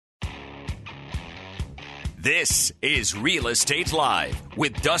This is Real Estate Live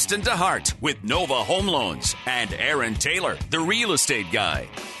with Dustin DeHart with Nova Home Loans and Aaron Taylor, the real estate guy.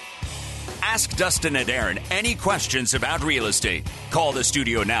 Ask Dustin and Aaron any questions about real estate. Call the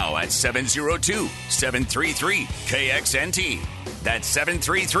studio now at 702-733-KXNT. That's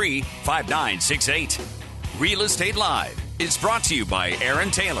 733-5968. Real Estate Live is brought to you by Aaron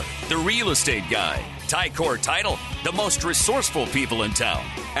Taylor, the real estate guy, Tycor Title, the most resourceful people in town,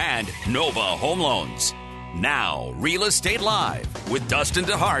 and Nova Home Loans. Now, Real Estate Live with Dustin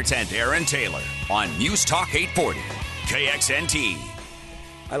DeHart and Aaron Taylor on News Talk 840, KXNT.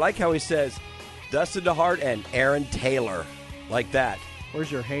 I like how he says Dustin DeHart and Aaron Taylor, like that. Where's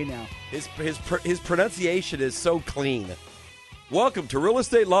your hey now? His pronunciation is so clean. Welcome to Real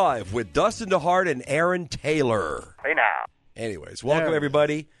Estate Live with Dustin DeHart and Aaron Taylor. Hey now. Anyways, welcome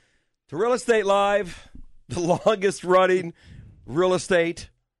everybody to Real Estate Live, the longest running real estate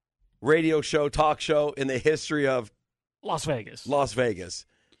radio show, talk show in the history of Las Vegas. Las Vegas.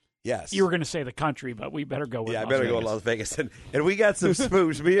 Yes. You were going to say the country, but we better go with Las Vegas. Vegas. Yeah, I better go with Las Vegas. And we got some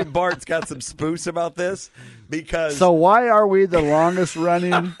spoofs. Me and Bart's got some spoofs about this because... So why are we the longest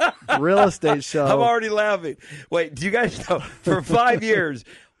running real estate show? I'm already laughing. Wait, do you guys know, for 5 years,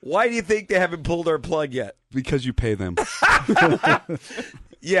 why do you think they haven't pulled our plug yet? Because you pay them.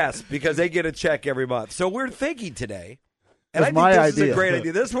 Yes, because they get a check every month. So we're thinking today, and I think my this is idea. a great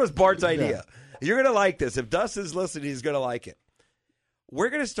idea. This was Bart's idea. You're going to like this. If Dustin's listening, he's going to like it. We're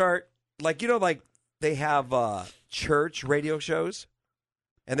going to start, like they have church radio shows,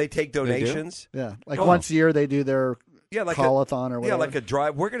 and they take donations. Yeah, like once a year they do their like call-a-thon or whatever. Yeah, like a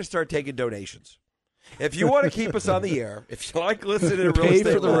drive. We're going to start taking donations. If you want to keep us on the air, if you like listening to Real Pay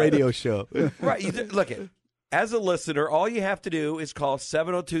Estate for the Live, radio show. Right. Look, as a listener, all you have to do is call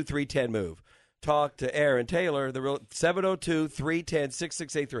 702-310-MOVE. Talk to Aaron Taylor, the real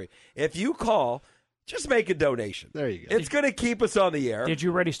 702-310-6683. If you call, just make a donation. There you go. It's going to keep us on the air. Did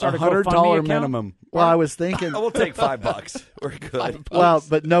you already start a $100 GoFundMe account? minimum. Well, I was thinking. We'll take $5. We're good. Well,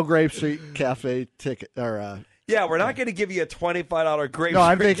 but no Grape Street Cafe ticket or. Yeah, we're not going to give you a $25 grape. No,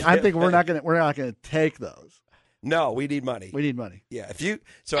 I think we're not going to take those. No, we need money. We need money. Yeah, if you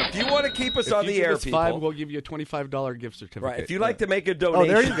want to keep us on the air, people, $5, we'll give you a $25 gift certificate. Right. If you'd like to make a donation,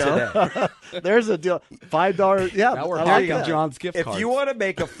 there you go. today, There's a deal. $5. Yeah, Now we're I like hacking that. John's gift if cards. you want to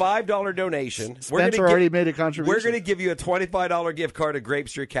make a $5 donation, Spencer already made a contribution. We're going to give you a $25 gift card at Grape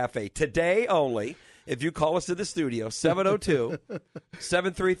Street Cafe today only. If you call us to the studio,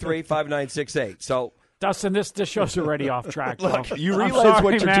 702-733-5968. So. Dustin, this show's already off track. Look, You I'm realize sorry,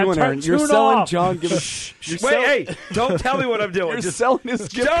 what you're man. doing, Aaron. You're Tune selling off. John. Hey, don't tell me what I'm doing. You're Just selling his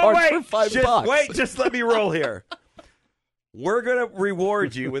gift don't card wait. for $5. Wait, just let me roll here. We're going to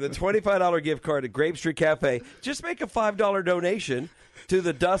reward you with a $25 gift card at Grape Street Cafe. Just make a $5 donation to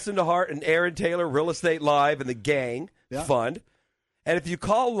the Dustin DeHart and Aaron Taylor Real Estate Live and the Gang Fund. And if you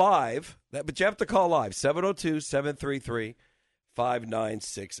call live, but you have to call live,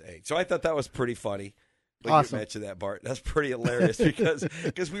 702-733-5968. So I thought that was pretty funny. Awesome. You mentioned that, Bart. That's pretty hilarious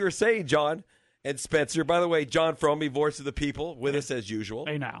because we were saying, John and Spencer, by the way, John Fromey, voice of the people, with us as usual.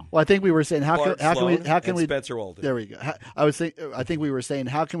 Hey now. Well, I think we were saying how Bart can we Sloan and Spencer Walden. There we go. I think we were saying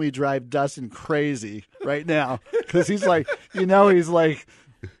how can we drive Dustin crazy right now because he's like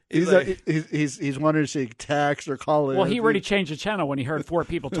he's wondering if he can text or call in. Well, he already changed the channel when he heard 4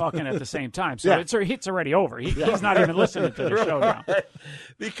 people talking at the same time. So Yeah. it's already over. He's not even listening to the show now.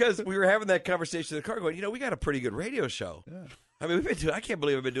 Because we were having that conversation in the car going, we got a pretty good radio show. Yeah. I mean, I can't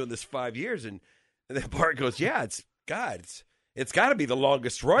believe I've been doing this 5 years. And then Bart goes, yeah, it's got to be the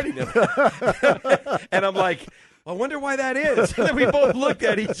longest running. And I'm like, I wonder why that is. And then we both looked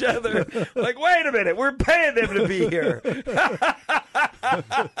at each other like, wait a minute, we're paying them to be here.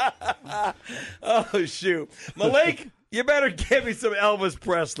 Oh, shoot. Malik, you better give me some Elvis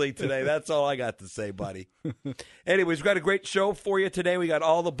Presley today. That's all I got to say, buddy. Anyways, we've got a great show for you today. We got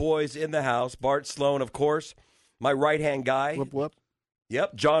all the boys in the house. Bart Sloan, of course, my right-hand guy. Whoop, whoop.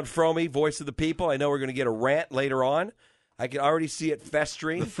 Yep, John Fromey, voice of the people. I know we're going to get a rant later on. I can already see it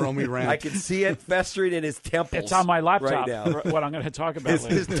festering. The Fromey rant. I can see it festering in his temples. It's on my laptop. right now. What I'm going to talk about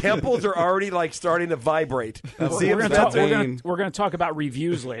later. His temples are already starting to vibrate. We're going to talk about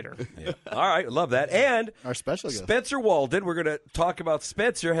reviews later. Yeah. All right, love that. And Our special guest. Spencer Walden, we're going to talk about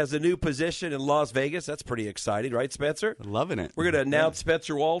Spencer has a new position in Las Vegas. That's pretty exciting, right, Spencer? Loving it. We're going to announce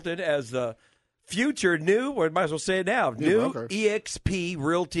Spencer Walden as the future new, or might as well say it now, new broker. EXP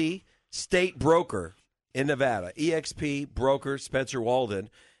Realty State Broker in Nevada. EXP Broker Spencer Walden.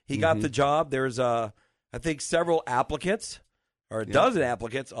 He got the job. There's, I think, several applicants, or a dozen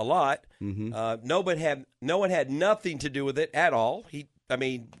applicants, a lot. No one had nothing to do with it at all.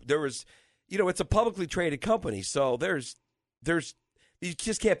 There was, it's a publicly traded company, so there's you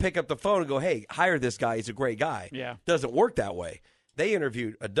just can't pick up the phone and go, hey, hire this guy. He's a great guy. Yeah. Doesn't work that way. They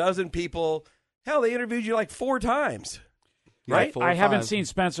interviewed a dozen people. Hell, they interviewed you like 4 times. Right? Yeah, I haven't 5. seen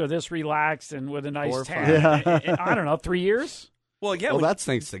Spencer this relaxed and with a 4 nice or tan. 5. I don't know, 3 years? Well, yeah. Well, that's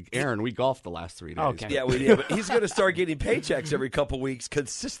thanks to Aaron. We golfed the last 3 days. Okay. Yeah, we did. But he's going to start getting paychecks every couple weeks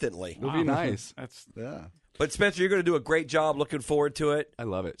consistently. It'll be nice. That's Yeah. But, Spencer, you're going to do a great job. Looking forward to it. I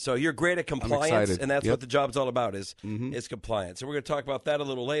love it. So you're great at compliance, excited. and that's Yep. what the job's all about is compliance. And we're going to talk about that a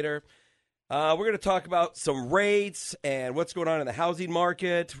little later. We're going to talk about some rates and what's going on in the housing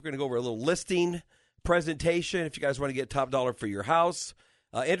market. We're going to go over a little listing presentation if you guys want to get top dollar for your house.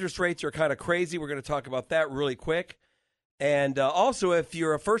 Interest rates are kind of crazy. We're going to talk about that really quick. And also, if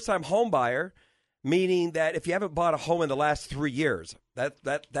you're a first-time home buyer, meaning that if you haven't bought a home in the last 3 years,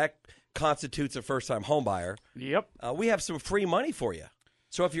 that constitutes a first-time home buyer. Yep. We have some free money for you.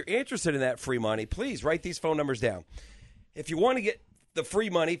 So if you're interested in that free money, please write these phone numbers down. If you want to get the free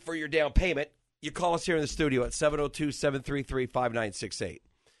money for your down payment, you call us here in the studio at 702-733-5968.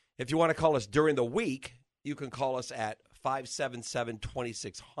 If you want to call us during the week, you can call us at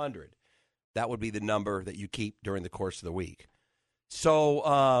 577-2600. That would be the number that you keep during the course of the week.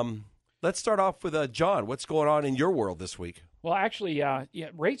 So let's start off with John. What's going on in your world this week? Well, actually,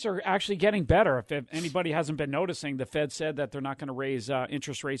 rates are actually getting better. If anybody hasn't been noticing, the Fed said that they're not going to raise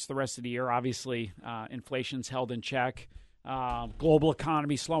interest rates the rest of the year. Obviously, inflation's held in check. Global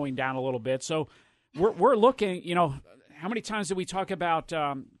economy slowing down a little bit. So we're looking, how many times did we talk about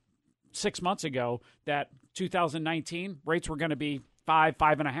 6 months ago that 2019 rates were going to be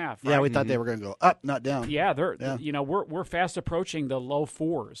 5.5. Right? Yeah, we thought they were going to go up, not down. Yeah, we're fast approaching the low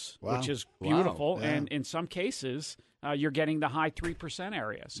 4s, Wow. which is beautiful. Wow. Yeah. And in some cases, you're getting the high 3%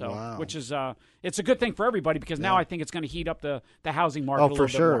 area. So, Wow. which is it's a good thing for everybody because now I think it's going to heat up the housing market. Oh, a little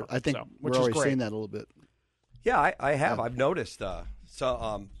for sure. bit more, I think which we're is already great. seeing that a little bit. Yeah, I have. I've noticed.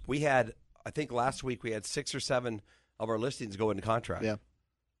 We had, I think last week we had 6 or 7 of our listings go into contract. Yeah.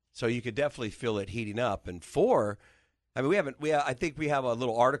 So you could definitely feel it heating up. And 4, I mean, I think we have a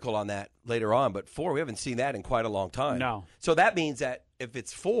little article on that later on, but 4, we haven't seen that in quite a long time. No. So that means that if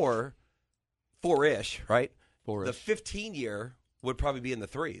it's 4-ish, right? 4-ish. The 15-year would probably be in the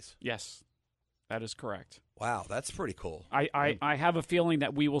 3s. Yes, that is correct. Wow, that's pretty cool. I have a feeling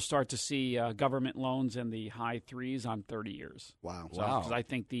that we will start to see government loans in the high 3s on 30 years. Wow. So, Wow. 'cause I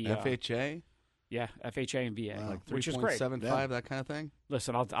think the FHA, FHA and VA, like which is great. 3.75, that kind of thing.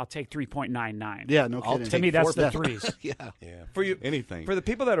 Listen, I'll take 3.99. Yeah, no I'll kidding. To me, that's the 4. 3s. Yeah. Yeah. For you, Anything. For the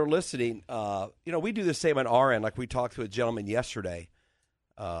people that are listening, we do the same on our end. Like we talked to a gentleman yesterday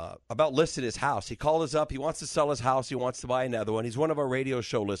about listing his house. He called us up. He wants to sell his house. He wants to buy another one. He's one of our radio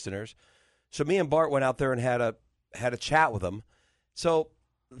show listeners. So me and Bart went out there and had a chat with him. So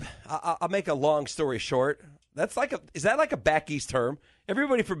I'll make a long story short. Is that like a back east term?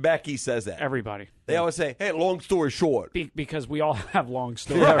 Everybody from back east says that. Everybody. They always say, "Hey, long story short." Because we all have long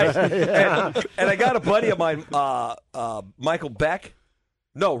stories. Right. And I got a buddy of mine, Michael Beck.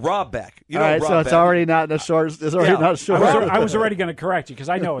 No, Rob Beck. You know All right, Rob so it's Beck. already not in a short. It's already Yeah. not short. I was already going to correct you because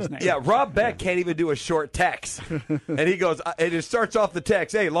I know his name. Yeah, Rob Beck can't even do a short text. And he goes, and it starts off the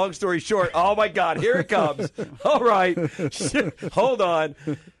text, hey, long story short, oh my God, here it comes. All right, hold on.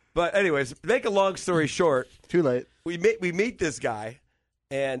 But anyways, make a long story short, Too late. we meet this guy,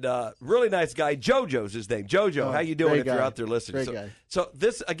 and really nice guy. JoJo's his name. JoJo, how you doing great if you're guy. out there listening? Great guy. So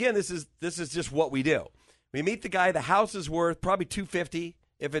this is just what we do. We meet the guy. The house is worth probably $250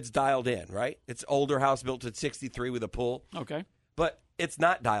 if it's dialed in, right? It's older house built in '63 with a pool. Okay. But it's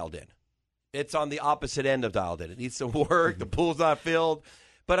not dialed in. It's on the opposite end of dialed in. It needs some work. The pool's not filled.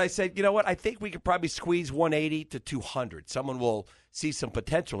 But I said, you know what? I think we could probably squeeze 180 to 200. Someone will see some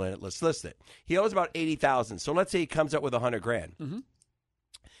potential in it. Let's list it. He owes about $80,000. So let's say he comes up with $100,000. Mm-hmm.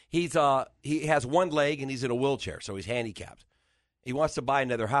 He has one leg and he's in a wheelchair, so he's handicapped. He wants to buy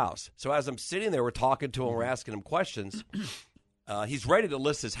another house. So as I'm sitting there, we're talking to him, we're asking him questions. He's ready to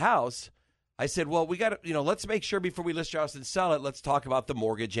list his house. I said, well, we got to, let's make sure before we list your house and sell it, let's talk about the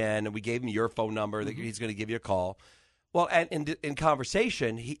mortgage end. And we gave him your phone number that he's going to give you a call. Well, and in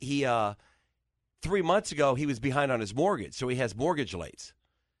conversation, he 3 months ago, he was behind on his mortgage. So he has mortgage lates.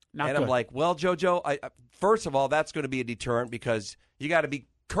 Not and good. I'm like, well, JoJo, first of all, that's going to be a deterrent because you got to be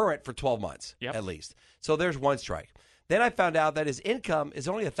current for 12 months at least. So there's one strike. Then I found out that his income is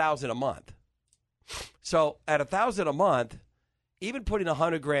only $1,000 a month. So at $1,000 a month, even putting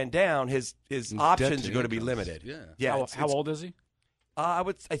 $100,000 down, his options are going to be limited. Yeah. How old is he?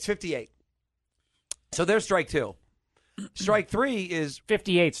 It's 58. So there's strike 2. Strike 3 is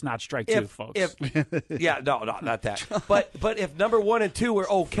 58's not strike 2, folks. not that. But if number 1 and 2 are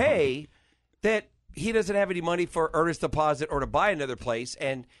okay, that he doesn't have any money for earnest deposit or to buy another place,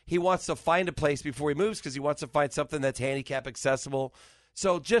 and he wants to find a place before he moves because he wants to find something that's handicap accessible.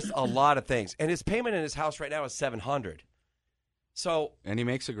 So just a lot of things. And his payment in his house right now is $700. So And he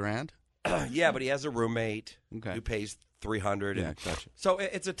makes $1,000? yeah, but he has a roommate Okay. who pays $300. Yeah, gotcha. So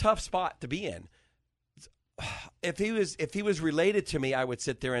it's a tough spot to be in. If he was related to me, I would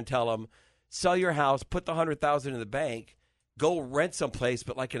sit there and tell him, sell your house, put the $100,000 in the bank, go rent someplace,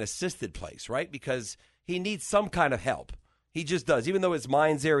 but like an assisted place, right? Because he needs some kind of help. He just does. Even though his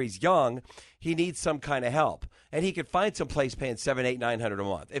mind's there, he's young, he needs some kind of help. And he could find some place paying $700, $800, $900 a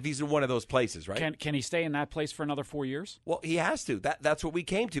month if he's in one of those places, right? Can he stay in that place for another 4 years? Well, he has to. That's what we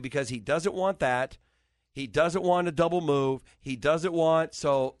came to because he doesn't want that. He doesn't want a double move. He doesn't want.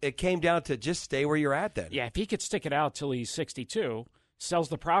 So it came down to just stay where you're at then. Yeah, if he could stick it out till he's 62, sells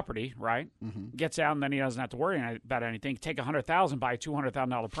the property, right? Gets out, and then he doesn't have to worry about anything. Take $100,000, buy a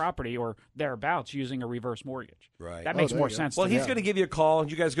 $200,000 property or thereabouts using a reverse mortgage. Right. That makes there more you go. sense. Well, to he's me. going to give you a call, and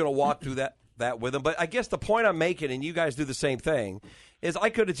you guys are going to walk through that with him. But I guess the point I'm making, and you guys do the same thing, is I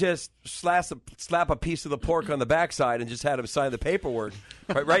could have just slap a piece of the pork on the backside and just had him sign the paperwork.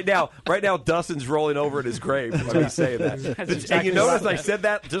 Right now, Dustin's rolling over in his grave when he's saying that. That's And exactly you notice right. I said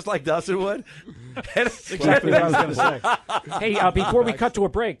that just like Dustin would? Exactly what I was going to say. Hey, before we cut to a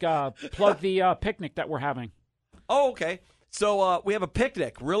break, plug the picnic that we're having. Oh, okay. So we have a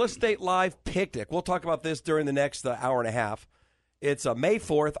picnic, Real Estate Live picnic. We'll talk about this during the next hour and a half. It's May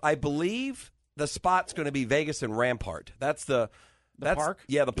 4th. I believe the spot's going to be Vegas and Rampart. That's park?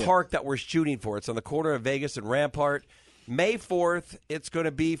 Yeah, the park that we're shooting for. It's on the corner of Vegas and Rampart. May 4th, it's going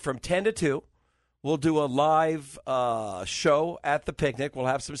to be from 10 to 2. We'll do a live show at the picnic. We'll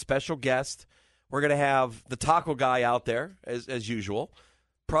have some special guests. We're going to have the taco guy out there, as usual.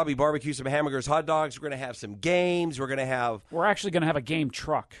 Probably barbecue some hamburgers, hot dogs. We're going to have some games. We're going to have... We're actually going to have a game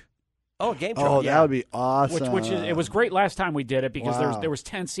truck. Oh, a game truck. Oh, yeah. that would be awesome. Which is, it was great last time we did it because Wow. there was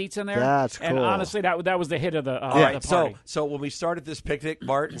 10 seats in there. That's And cool. honestly, that was the hit of the, All right, the party. so when we started this picnic,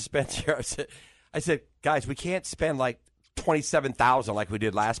 Bart and Spencer, I said, guys, we can't spend like $27,000 like we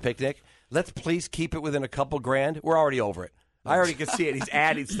did last picnic. Let's please keep it within a couple grand. We're already over it. I already can see it. He's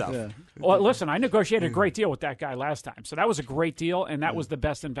adding stuff. Yeah. Well, listen, I negotiated a great deal with that guy last time, so that was a great deal, and that was the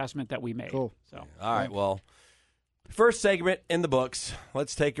best investment that we made. Cool. So All right, well, first segment in the books.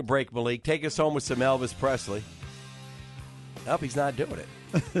 Let's take a break, Malik. Take us home with some Elvis Presley. Nope, he's not doing it.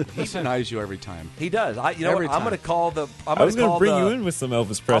 He denies you every time. He does. You know Every what? I'm time. going to call the. I was going to bring you in with some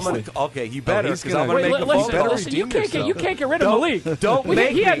Elvis Presley. Okay, you better. he's 'cause gonna- I'm going to Wait, make a listen, phone better call. listen, you redeem can't yourself. get rid of Malik. Don't He- make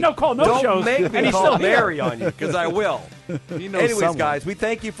he me. had no call, no don't shows, make and me he's call still here. Mary on you because I will. He knows Anyways, someone. guys, we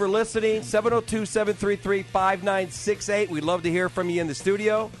thank you for listening. 702-733-5968. We'd love to hear from you in the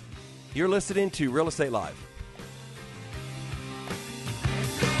studio. You're listening to Real Estate Live.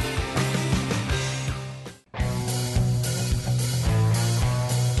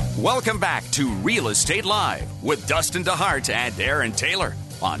 Welcome back to Real Estate Live with Dustin DeHart and Aaron Taylor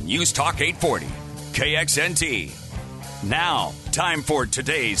on News Talk 840, KXNT. Now, time for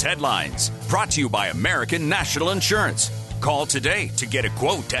today's headlines, brought to you by American National Insurance. Call today to get a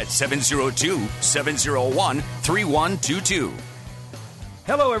quote at 702-701-3122.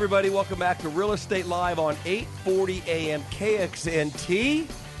 Hello, everybody. Welcome back to Real Estate Live on 840 AM KXNT.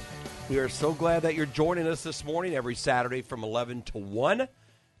 We are so glad that you're joining us this morning every Saturday from 11 to 1.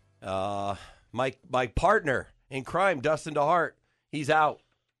 My partner in crime, Dustin DeHart, he's out.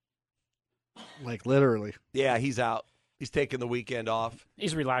 Like literally. Yeah, he's out. He's taking the weekend off.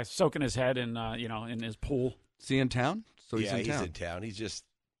 He's relaxed, soaking his head in, in his pool. Is he in town? So he's yeah, in town. he's in town. He's just,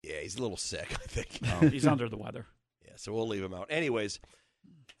 he's a little sick, I think. He's under the weather. Yeah, so we'll leave him out. Anyways,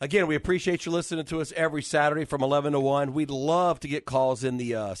 again, we appreciate you listening to us every Saturday from 11 to 1. We'd love to get calls in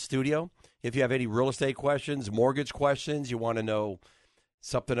the studio. If you have any real estate questions, mortgage questions, you want to know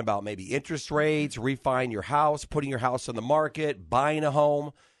something about maybe interest rates, refining your house, putting your house on the market, buying a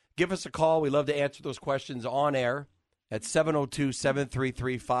home, give us a call. We love to answer those questions on air at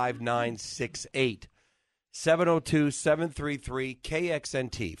 702-733-5968.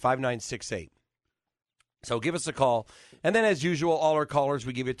 702-733-KXNT, 5968. So give us a call. And then, as usual, all our callers,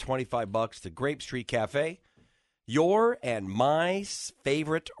 we give you $25 to Grape Street Cafe, your and my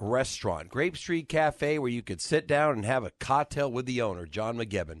favorite restaurant. Grape Street Cafe, where you could sit down and have a cocktail with the owner, John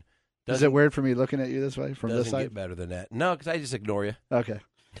McGibbon. Is it weird for me looking at you this way from this Doesn't side? get better than that. No, because I just ignore you. Okay.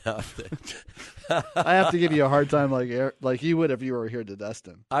 No. I have to give you a hard time like you would if you were here to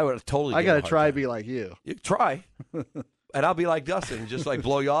Dustin. I would totally. I got got to try to be like you. You try, and I'll be like Dustin, and just like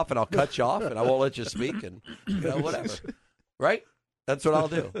blow you off, and I'll cut you off, and I won't let you speak, and whatever. Right? That's what I'll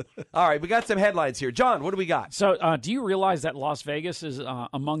do. All right, we got some headlines here. John, what do we got? So, do you realize that Las Vegas is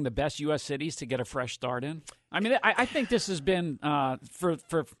among the best U.S. cities to get a fresh start in? I mean, I think this has been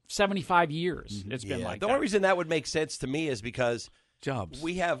for 75 years. It's been like the that. only reason that would make sense to me is because Jobs.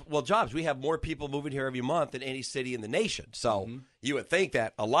 we have jobs. We have more people moving here every month than any city in the nation. So you would think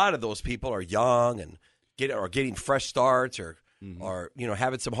that a lot of those people are young and getting fresh starts or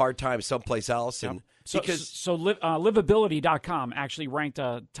having some hard times someplace else. And Livability.com actually ranked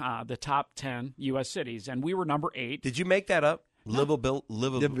the top 10 U.S. cities, and we were number 8. Did you make that up?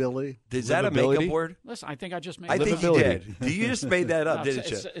 Livability. Is that a makeup word? Listen, I think I just made I it. think you did. You just made that up,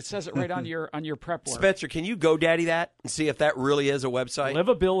 didn't you? It says it right on your prep word. Spencer, can you GoDaddy that and see if that really is a website?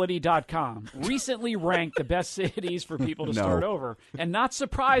 Livability.com recently ranked the best cities for people to start over. And not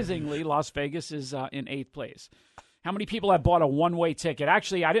surprisingly, Las Vegas is in 8th place. How many people have bought a one-way ticket?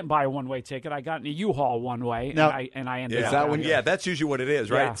 Actually, I didn't buy a one-way ticket. I got in a U-Haul one-way, and I ended up. That's usually what it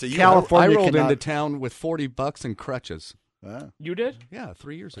is, right? Yeah. So California I rolled cannot- into town with $40 in crutches. You did? Yeah,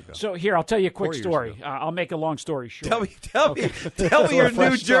 3 years ago. So here, I'll tell you a quick 4 years story. ago. I'll make a long story short. Tell me your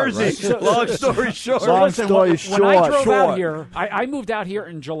New Jersey. Long story short. Long Listen, story when I drove short. out here, I moved out here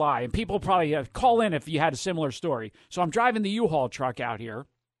in July, and people probably call in if you had a similar story. So I'm driving the U-Haul truck out here,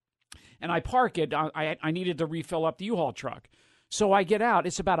 and I park it. I needed to refill up the U-Haul truck. So I get out.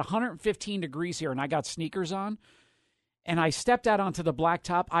 It's about 115 degrees here, and I got sneakers on. And I stepped out onto the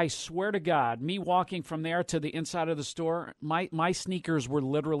blacktop. I swear to God, me walking from there to the inside of the store, my sneakers were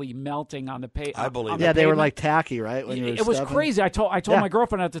literally melting on the pavement. I believe it. Yeah, they were like tacky, right? When you were It was stepping? crazy. I told my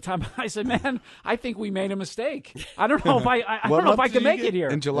girlfriend at the time. I said, "Man, I think we made a mistake. I don't know if I don't know if I can make it here."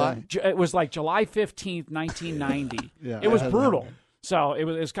 In July? It was like July 15th, 1990. Yeah, it was I had brutal. So it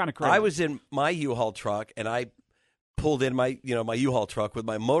was kind of crazy. I was in my U-Haul truck, and I pulled in my U-Haul truck with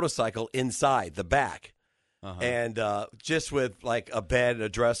my motorcycle inside the back. And just with like a bed, a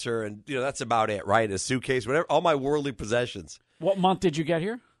dresser, and that's about it, right? A suitcase, whatever, all my worldly possessions. What month did you get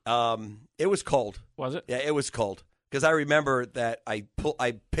here? It was cold. Was it? Yeah, it was cold because I remember that I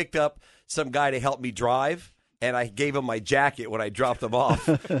picked up some guy to help me drive, and I gave him my jacket when I dropped him off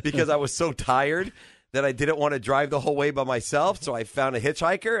because I was so tired that I didn't want to drive the whole way by myself. So I found a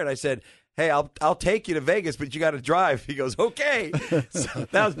hitchhiker, and I said, "Hey, I'll take you to Vegas, but you got to drive." He goes, "Okay." So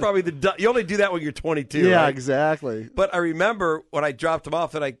that was probably you only do that when you're 22. Yeah, right? exactly. But I remember when I dropped him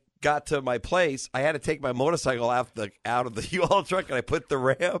off and I got to my place, I had to take my motorcycle out of the U-Haul truck, and I put the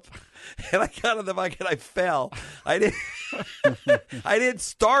ramp, and I got on the bike and I fell. I didn't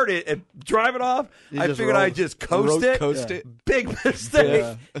start it and drive it off. I figured I'd just coast it. Big mistake.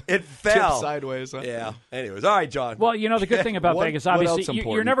 Yeah. It fell. Tip sideways. Huh? Yeah. Anyways, all right, John. Well, the good thing about Vegas, obviously, you're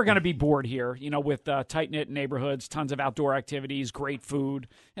important? never going to be bored here, with tight-knit neighborhoods, tons of outdoor activities, great food,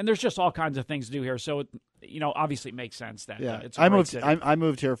 and there's just all kinds of things to do here. So, obviously it makes sense that it's a great city. I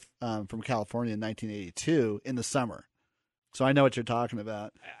moved here from California in 1982 in the summer, so I know what you're talking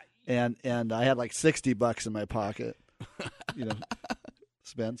about. And I had like $60 in my pocket,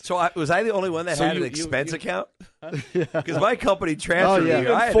 Spence. So was I the only one that had an expense account? Because my company transferred yeah. me.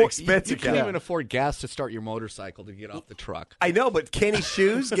 I had an expense You account. can't even afford gas to start your motorcycle to get off the truck. I know, but Kenny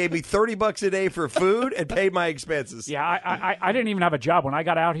Shoes gave me $30 a day for food and paid my expenses. Yeah, I didn't even have a job when I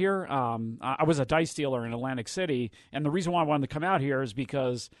got out here. I was a dice dealer in Atlantic City, and the reason why I wanted to come out here is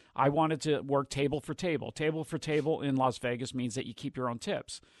because I wanted to work table for table. Table for table in Las Vegas means that you keep your own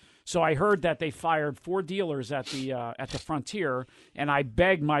tips. So I heard that they fired 4 dealers at the Frontier, and I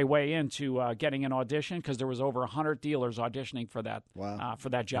begged my way into getting an audition because there was over 100 dealers auditioning for that for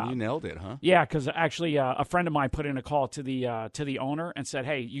that job. You nailed it, huh? Yeah, because actually a friend of mine put in a call to the owner and said,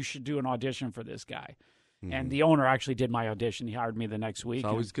 "Hey, you should do an audition for this guy." Mm-hmm. And the owner actually did my audition. He hired me the next week. It's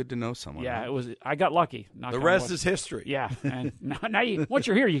always good to know someone. Yeah, right? it was. I got lucky. The rest is history. Yeah, and now once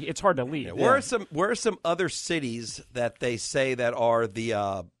you're here, it's hard to leave. Yeah. Where are some other cities that they say that are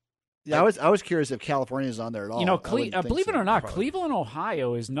the Yeah, I was curious if California is on there at all. Believe it or not, Cleveland,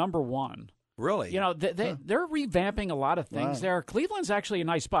 Ohio is number 1. Really? They're revamping a lot of things there. Cleveland's actually a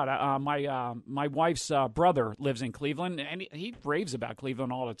nice spot. My wife's brother lives in Cleveland, and he raves about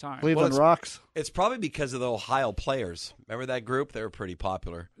Cleveland all the time. Cleveland rocks. It's probably because of the Ohio Players. Remember that group? They were pretty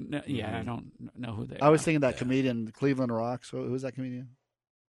popular. No, yeah, I don't know who they are. I was thinking that comedian, Cleveland Rocks. Who's that comedian?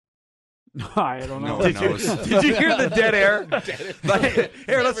 I don't know. Did you hear the dead air?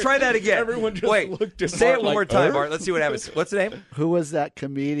 Here, let's try that again. Everyone just looked at say Bart it one like, more time, Bart. Let's see what happens. What's the name? Who was that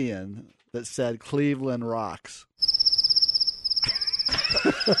comedian that said Cleveland rocks?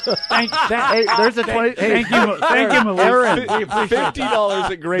 Hey, there's a 20. Hey, thank you, Melissa. Aaron. We appreciate that.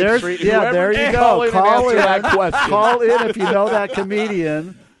 $50 at Grape Street. Yeah, Whoever there you can go. call in and answer that question. Call in if you know that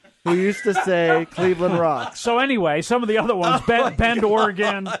comedian. who used to say Cleveland rocks. So anyway, some of the other ones: Bend,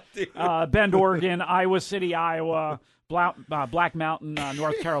 Oregon, Iowa City, Iowa. Black Mountain,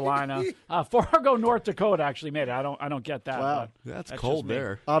 North Carolina, Fargo, North Dakota actually made it. I don't get that. Wow, that's cold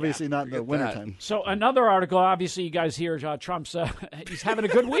there. Obviously not in the wintertime. So another article. Obviously, you guys hear Trump's. He's having a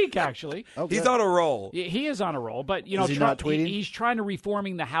good week actually. He's on a roll. He is on a roll, but Is he not tweeting? He's trying to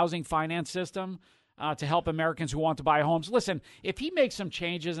reforming the housing finance system to help Americans who want to buy homes. Listen, if he makes some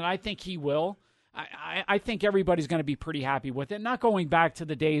changes, and I think he will. I think everybody's going to be pretty happy with it. Not going back to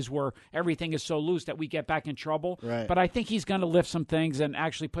the days where everything is so loose that we get back in trouble. Right. But I think he's going to lift some things and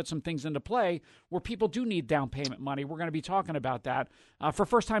actually put some things into play where people do need down payment money. We're going to be talking about that for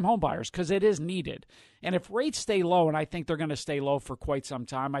first-time home buyers because it is needed. And if rates stay low, and I think they're going to stay low for quite some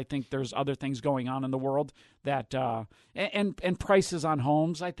time, I think there's other things going on in the world that and prices on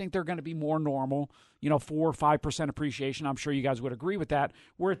homes, I think they're going to be more normal. 4 or 5% appreciation. I'm sure you guys would agree with that,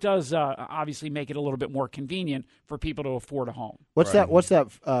 where it does obviously make it a little bit more convenient for people to afford a home. What's that? What's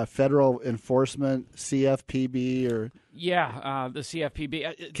that? Federal enforcement CFPB or? Yeah, the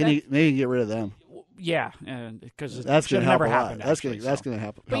CFPB. Can you maybe get rid of them? Yeah, because that's going to never help a lot. happened. That's going to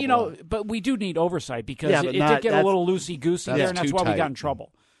happen. But but we do need oversight because it did get a little loosey goosey there, and that's why we got in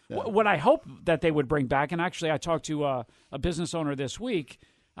trouble. Yeah. What I hope that they would bring back, and actually I talked to a business owner this week.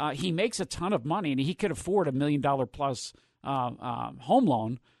 He makes a ton of money, and he could afford $1 million plus home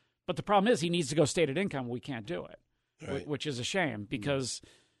loan. But the problem is he needs to go stated income. We can't do it, which is a shame because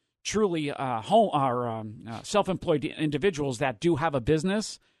truly self-employed individuals that do have a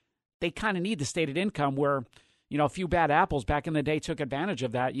business, they kind of need the stated income where, a few bad apples back in the day took advantage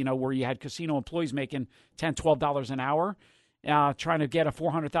of that, where you had casino employees making $10, $12 an hour trying to get a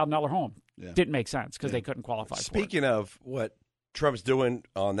 $400,000 home. Yeah. Didn't make sense because they couldn't qualify for it. Speaking of what Trump's doing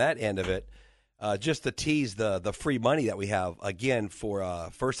on that end of it, just to tease the free money that we have, again, for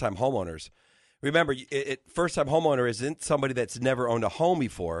first-time homeowners. Remember, first-time homeowner isn't somebody that's never owned a home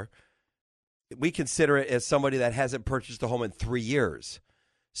before. We consider it as somebody that hasn't purchased a home in 3 years.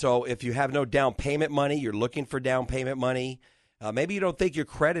 So if you have no down payment money, you're looking for down payment money, maybe you don't think your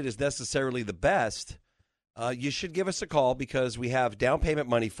credit is necessarily the best, you should give us a call because we have down payment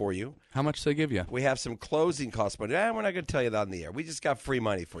money for you. How much do they give you? We have some closing cost money. We're not going to tell you that on the air. We just got free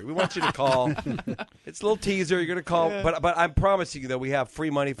money for you. We want you to call. It's a little teaser. You're going to call. Yeah. But I'm promising you that we have free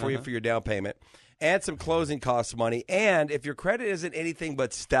money for you for your down payment and some closing cost money. And if your credit isn't anything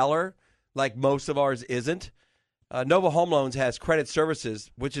but stellar, like most of ours isn't, Nova Home Loans has credit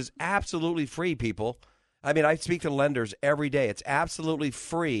services, which is absolutely free, people. I mean, I speak to lenders every day. It's absolutely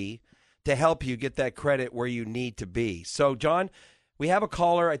free to help you get that credit where you need to be. So, John, we have a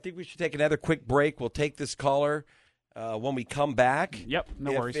caller. I think we should take another quick break. We'll take this caller when we come back. Yep,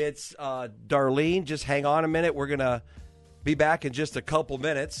 no worries. If it's Darlene, just hang on a minute. We're going to be back in just a couple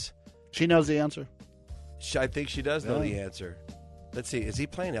minutes. She knows the answer. I think she does know the answer. Let's see. Is he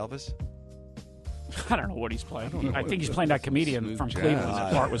playing Elvis? I don't know what he's playing. I think he's playing that comedian from Cleveland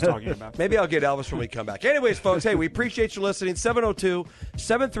that Bart was talking about. Maybe I'll get Elvis when we come back. Anyways, folks, hey, we appreciate you listening.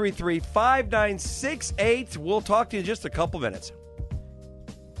 702-733-5968. We'll talk to you in just a couple minutes.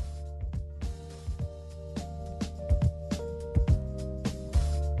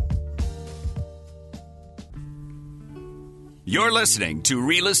 You're listening to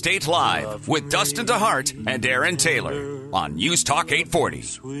Real Estate Live with Dustin DeHart and Aaron Taylor on News Talk 840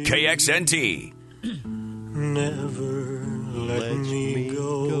 KXNT. Never let me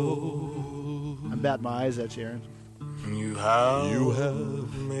go. I'm batting my eyes at you, Aaron. You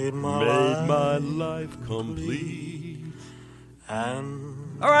have made my life complete.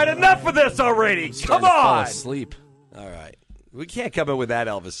 And all right, enough of this already. Come on. Fall asleep. All right. We can't come in with that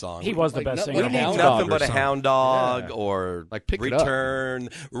Elvis song. He was the best singer. We need nothing but a hound dog or like pick return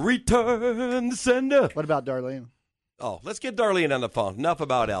the sender. What about Darlene? Oh, let's get Darlene on the phone. Enough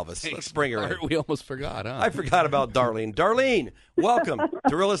about Elvis. Let's bring her in. We almost forgot, huh? I forgot about Darlene. Darlene, welcome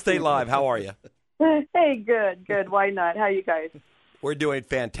to Real Estate Live. How are you? Hey, good. Why not? How you guys? We're doing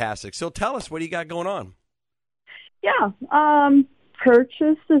fantastic. So tell us, what do you got going on? Yeah,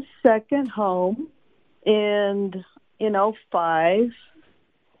 purchased a second home in 05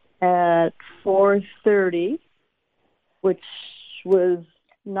 at 4:30, which was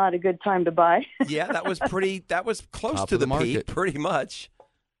not a good time to buy. Yeah, that was close Top to of the the market. peak, pretty much.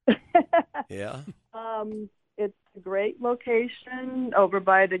 Yeah. It's a great location over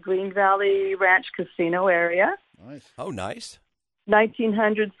by the Green Valley Ranch Casino area. Nice. Oh, nice.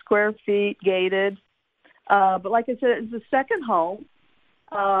 1,900 square feet, gated. But like I said, it's a second home.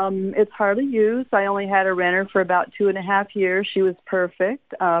 It's hardly used. I only had a renter for about 2.5 years. She was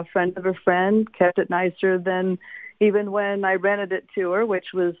perfect. Friend of a friend, kept it nicer than even when I rented it to her,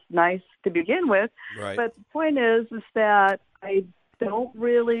 which was nice to begin with. Right. But the point is that I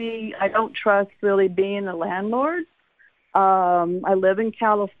don't trust really being a landlord. I live in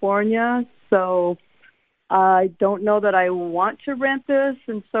California, so I don't know that I want to rent this.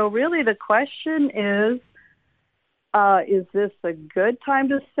 And so really the question is this a good time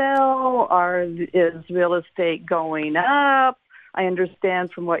to sell, or is real estate going up? I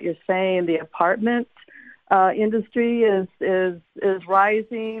understand from what you're saying the apartment industry is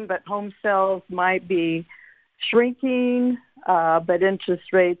rising, but home sales might be shrinking, but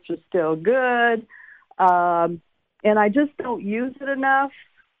interest rates are still good. And I just don't use it enough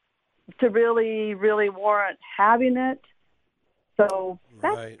to really, really warrant having it. So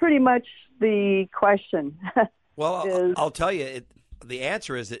that's pretty much the question. Well, I'll tell you, the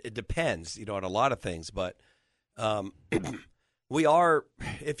answer is it depends, on a lot of things. But we are,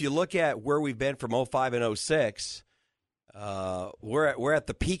 if you look at where we've been from 05 and 06, we're at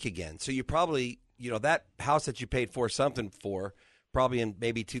the peak again. So you probably, that house that you paid something for, probably in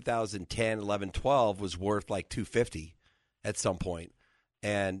maybe 2010, 11, 12 was worth like $250 at some point.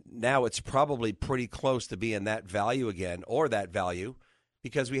 And now it's probably pretty close to being that value again, or that value,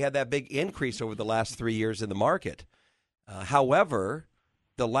 because we had that big increase over the last 3 years in the market. However,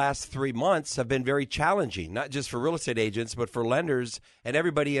 the last 3 months have been very challenging, not just for real estate agents, but for lenders and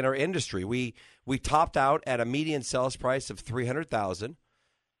everybody in our industry. We topped out at a median sales price of $300,000,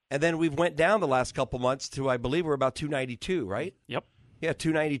 and then we've went down the last couple months to, I believe, we're about $292, right? Yep. Yeah,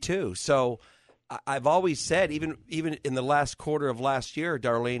 $292. So I've always said, even in the last quarter of last year,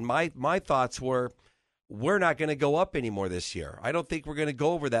 Darlene, my thoughts were, we're not going to go up anymore this year. I don't think we're going to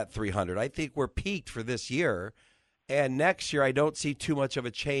go over that 300. I think we're peaked for this year. And next year, I don't see too much of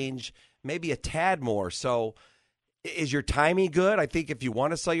a change, maybe a tad more. So is your timing good? I think if you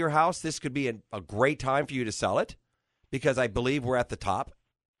want to sell your house, this could be a great time for you to sell it, because I believe we're at the top.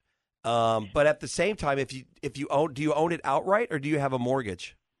 But at the same time, if you own, do you own it outright, or do you have a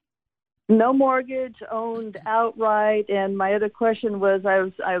mortgage? No mortgage, owned outright. And my other question was, I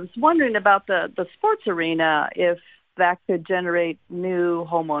was wondering about the sports arena, if that could generate new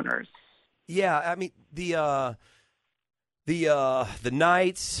homeowners. Yeah, I mean the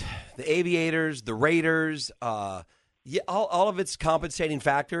Knights, the Aviators, the Raiders, all of its compensating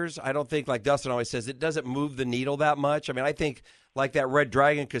factors. I don't think, like Dustin always says, it doesn't move the needle that much. I mean, I think like that Red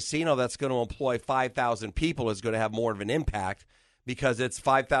Dragon Casino that's going to employ 5,000 people is going to have more of an impact, because it's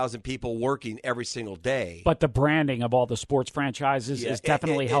 5,000 people working every single day. But the branding of all the sports franchises is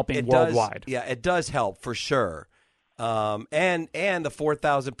definitely helping worldwide. It does help for sure. And the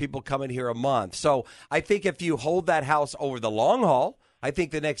 4,000 people coming here a month. So I think if you hold that house over the long haul, I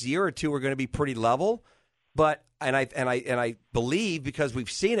think the next year or two are going to be pretty level. But and I believe, because we've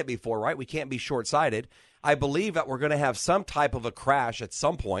seen it before, right? We can't be short-sighted. I believe that we're going to have some type of a crash at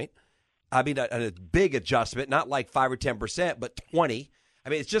some point. I mean, a big adjustment, not like 5 or 10%, but 20. I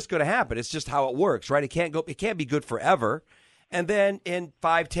mean, it's just going to happen. It's just how it works, right? It can't be good forever. And then in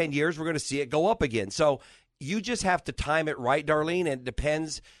 5, 10 years, we're going to see it go up again. So you just have to time it right, Darlene, and it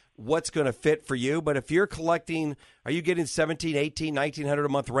depends what's going to fit for you. But if you're collecting, are you getting $1,700, $1,800, $1,900 a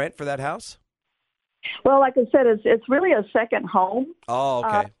month rent for that house? Well, like I said, it's really a second home. Oh,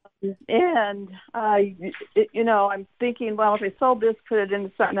 okay. And, I'm thinking, well, if I sold this, put it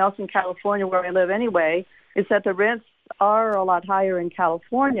into something else in California where I live anyway, is that the rents are a lot higher in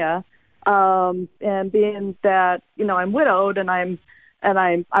California. And being that, I'm widowed and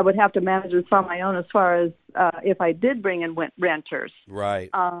I would have to manage this on my own as far as if I did bring in renters.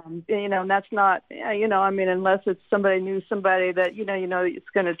 Right. And that's not, unless it's somebody that, it's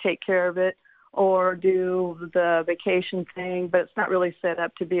going to take care of it or do the vacation thing, but it's not really set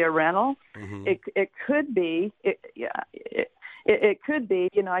up to be a rental. Mm-hmm. It could be, it could be,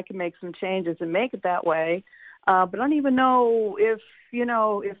 I can make some changes and make it that way. But I don't even know if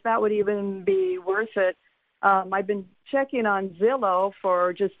that would even be worth it. I've been checking on Zillow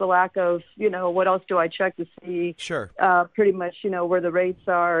for just the lack of, what else do I check to see? Sure. Pretty much, where the rates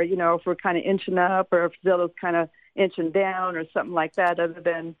are, if we're kind of inching up or if Zillow's kind of inching down or something like that, other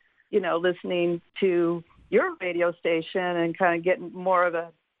than, listening to your radio station and kind of getting more of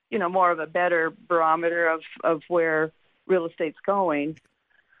a better barometer of where real estate's going.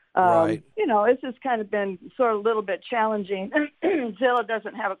 Right. It's just kind of been sort of a little bit challenging. Zillow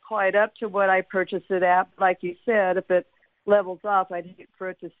doesn't have it quite up to what I purchased it at. Like you said, if it levels off, I'd hate for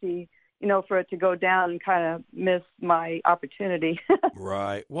it to see, for it to go down and kind of miss my opportunity.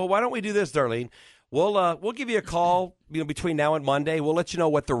 Right. Well, why don't we do this, Darlene? We'll give you a call, between now and Monday. We'll let you know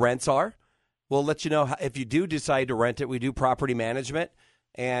what the rents are. We'll let you know if you do decide to rent it. We do property management.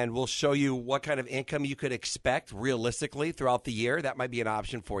 and we'll show you what kind of income you could expect realistically throughout the year. That might be an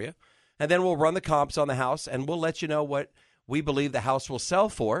option for you. And then we'll run the comps on the house, and we'll let you know what we believe the house will sell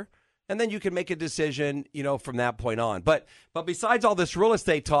for. And then you can make a decision, from that point on. But besides all this real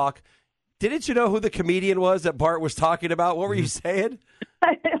estate talk, didn't you know who the comedian was that Bart was talking about? What were you saying?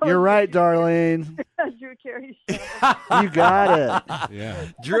 You're right, Darlene. Drew Carey show. You got it. Yeah.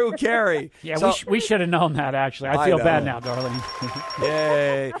 Drew Carey. Yeah, So- we should have known that, actually. I feel bad now, darling.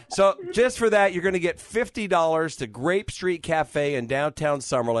 Yay. So just for that, you're going to get $50 to Grape Street Cafe in downtown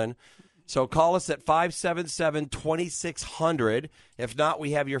Summerlin. So call us at 577-2600. If not,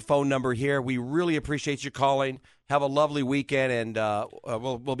 we have your phone number here. We really appreciate you calling. Have a lovely weekend, and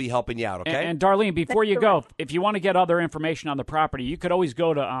we'll be helping you out, okay? And Darlene, before you go, if you want to get other information on the property, you could always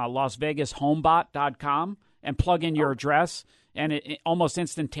go to LasVegasHomebot.com and plug in your address, and it almost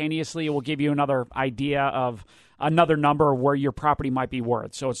instantaneously it will give you another idea of another number where your property might be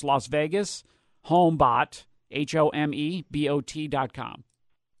worth. So it's Las Vegas Homebot, HOMEBOT.com.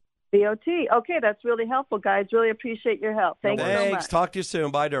 BOT. Okay, that's really helpful, guys. Really appreciate your help. Thank you so Thanks. much. Talk to you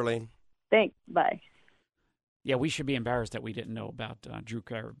soon. Bye, Darlene. Thanks. Bye. Yeah, we should be embarrassed that we didn't know about Drew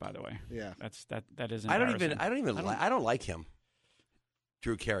Carey, by the way. Yeah. That is I embarrassing. don't like him.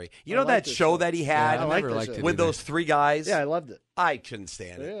 Drew Carey. You I know like that this show show. that he had I like never this liked show. it with either. those three guys? Yeah, I loved it. I couldn't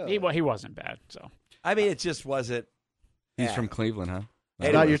stand it. Yeah. He wasn't bad, so. I mean, it just wasn't. He's Yeah. from Cleveland, huh?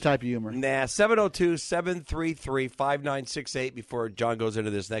 It's not your type of humor. Nah, 702-733-5968 before John goes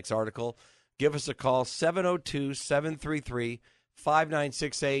into this next article. Give us a call,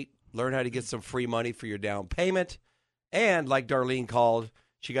 702-733-5968. Learn how to get some free money for your down payment. And like Darlene called,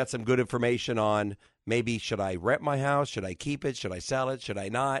 she got some good information on maybe should I rent my house? Should I keep it? Should I sell it? Should I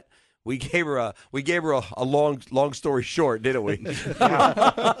not? We gave her a long story short, didn't we?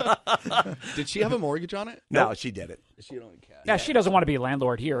 Did she have a mortgage on it? No, she did it. She don't care. Yeah, she doesn't want to be a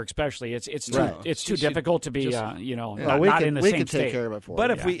landlord here, especially. It's too Right. it's too She difficult to be just- not in the we same can state. take care of it for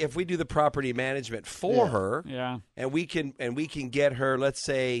But her. if we do the property management for her, Yeah. and we can get her, let's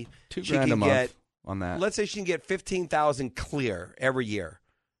say she $2,000 can a month get on that. let's say she can get $15,000 clear every year.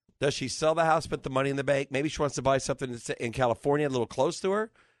 Does she sell the house, put the money in the bank? Maybe she wants to buy something in California, a little close to her,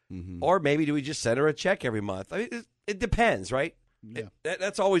 or maybe do we just send her a check every month? I mean, it depends, right? Yeah.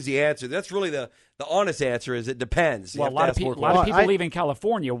 That's always the answer. That's really the honest answer. Is it depends. You Well, a have to lot of ask more people questions. leaving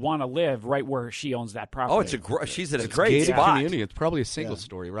California want to live right where she owns that property. Oh, she's in a It's great gated spot. community. It's probably a single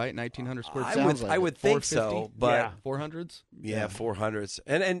story, right? 1,900 square feet. I would think so, but Yeah. 400s? Yeah, 400s.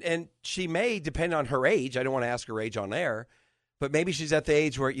 And she may, depend on her age. I don't want to ask her age on air, but maybe she's at the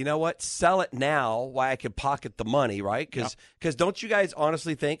age where, you know what, sell it now while I can pocket the money, right? Because don't you guys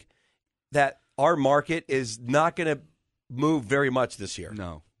honestly think that our market is not going to move very much this year?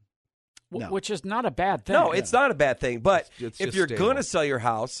 No. No. Which is not a bad thing. No, it's not a bad thing. But It's if just you're stable. going to sell your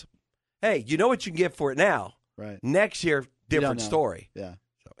house, hey, you know what you can get for it now. Right. Next year, different know. story. Yeah.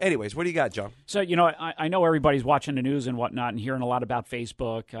 So anyways, what do you got, John? So, I know everybody's watching the news and whatnot and hearing a lot about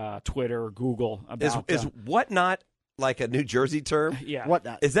Facebook, Twitter, Google. About, Is whatnot like a New Jersey term? yeah.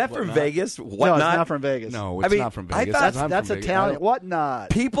 Whatnot. Is that from Whatnot? Vegas? No, Whatnot? it's not from Vegas. No, I it's mean, not from I Vegas. thought I'm That's from Vegas. Italian. Whatnot.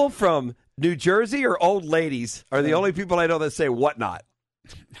 People from New Jersey or old ladies are the only people I know that say whatnot.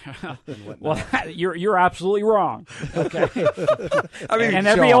 Well, you're absolutely wrong. Okay. I mean, And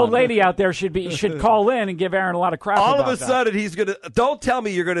every John, old lady out there should call in and give Aaron a lot of crap all about of a sudden he's gonna. Don't tell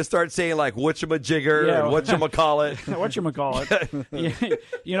me you're gonna start saying like whatchamajigger Yeah. and whatchamacallit.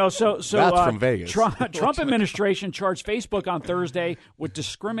 Whatchamacallit. So That's from Vegas. Trump administration charged Facebook on Thursday with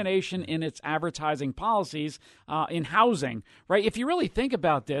discrimination in its advertising policies in housing. Right? If you really think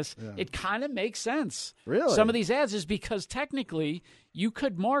about this, it kind of makes sense. Really? Some of these ads is because technically you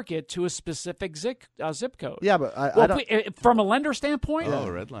could market to a specific zip code. Yeah, but I Well, don't. from a lender standpoint, Oh,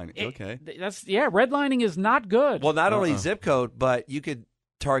 redlining. Okay. redlining is not good. Well, not only zip code, but you could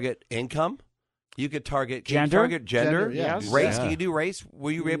target income. You could target Gender? Target gender. Gender, yes. Race. Yeah. Can you do race?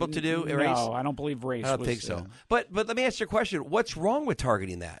 Were you able to do race? No, I don't believe race. I don't was, think so. But let me ask you a question. What's wrong with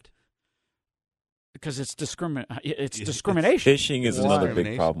targeting that? because it's discrimination. Phishing is another big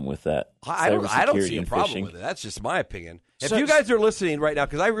Discrimination. problem with that. I don't Cybersecurity see a and problem phishing. with it. That's just my opinion. If So- you guys are listening right now,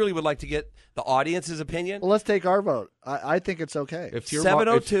 because I really would like to get the audience's opinion, Well, let's take our vote. I think it's okay. If you're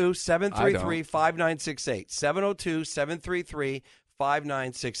 702-733-5968.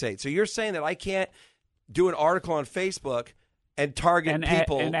 702-733-5968. So you're saying that I can't do an article on Facebook and target And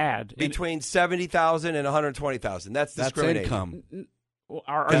people an ad. between 70,000 and 120,000. That's That's discriminating. income.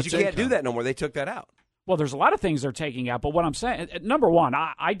 Because you can't income. do that no more. They took that out. Well, there's a lot of things they're taking out, but what I'm saying, number one,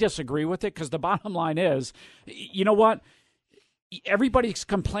 I disagree with it because the bottom line is, you know what? everybody's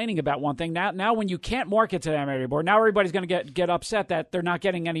complaining about one thing. Now when you can't market to them anymore, now everybody's going to get upset that they're not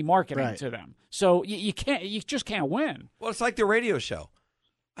getting any marketing to them. So you just can't win. Well, it's like the radio show.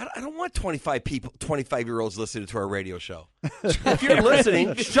 I don't want 25-year-olds listening to our radio show. If you're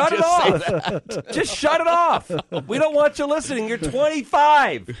listening, shut it off. Just shut it off. We don't want you listening. You're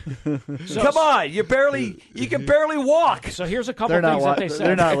 25. Come on, you can barely walk. So here's a couple things that they said.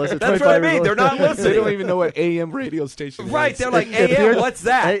 They're not listening. That's what I mean. They're not listening. They don't even know what AM radio station is. Right. They're like, AM, what's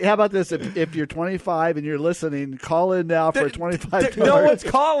that? Hey, how about this? If you're 25 and you're listening, call in now for $25. No one's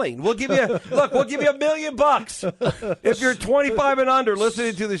calling. We'll give you $1 million if you're 25 and under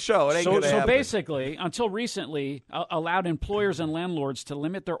listening to the show. It ain't gonna happen. So basically, until recently, allowed employers and landlords to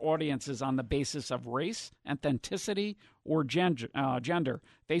limit their audiences on the basis of race, ethnicity, or gender.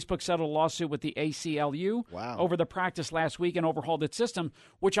 Facebook settled a lawsuit with the ACLU over the practice last week and overhauled its system,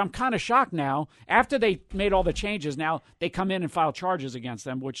 which I'm kind of shocked now. After they made all the changes, now they come in and file charges against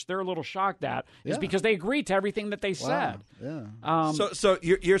them, which they're a little shocked at, is because they agreed to everything that they said. Yeah. So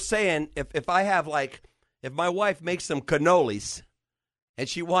you're saying if I have if my wife makes some cannolis and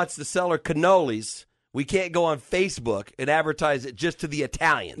she wants to sell her cannolis, we can't go on Facebook and advertise it just to the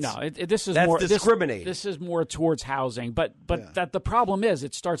Italians. No, this is That's more discriminating. This is more towards housing, but that the problem is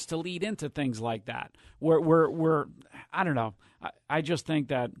it starts to lead into things like that. Where I don't know. I just think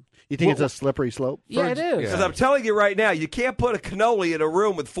that you think it's a slippery slope. Yeah, it is. Because I'm telling you right now, you can't put a cannoli in a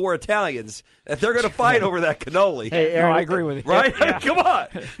room with 4 Italians. If they're going to fight over that cannoli. Hey, Aaron, I agree with you. Right? Yeah. Come on,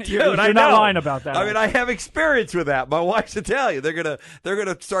 dude. You're I not know. lying about that. I mean, I have experience with that. My wife's Italian. They're gonna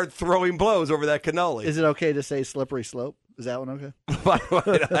start throwing blows over that cannoli. Is it okay to say slippery slope? Is that one okay?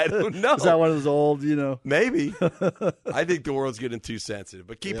 I don't know. Is that one of those old, Maybe. I think the world's getting too sensitive.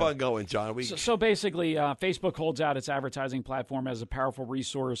 But keep on going, John. So basically, Facebook holds out its advertising platform as a powerful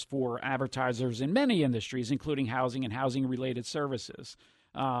resource for advertisers in many industries, including housing and housing-related services,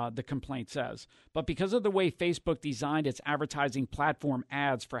 the complaint says. But because of the way Facebook designed its advertising platform,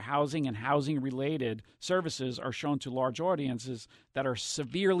 ads for housing and housing-related services are shown to large audiences that are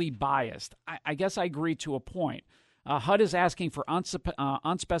severely biased. I guess I agree to a point. HUD is asking for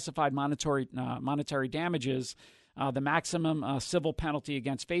unspecified monetary damages, the maximum civil penalty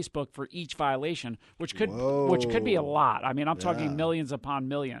against Facebook for each violation, which could be a lot. I mean, I'm talking millions upon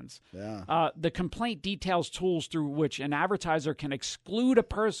millions. Yeah. The complaint details tools through which an advertiser can exclude a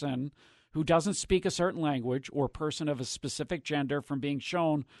person who doesn't speak a certain language or person of a specific gender from being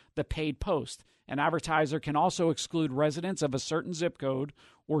shown the paid post. An advertiser can also exclude residents of a certain zip code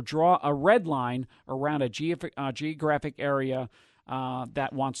or draw a red line around a geographic area they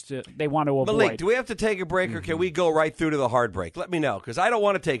want to avoid. Malik, do we have to take a break, or can we go right through to the hard break? Let me know, because I don't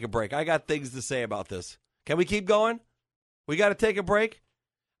want to take a break. I got things to say about this. Can we keep going? We got to take a break?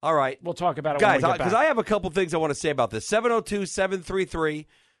 All right. We'll talk about it guys, when we get back. Because I have a couple things I want to say about this.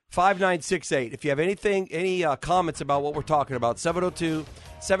 702-733-5968. If you have any comments about what we're talking about,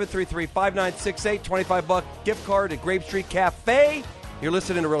 702-733-5968, $25 gift card at Grape Street Cafe. You're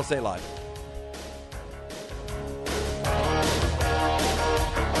listening to Real Estate Live.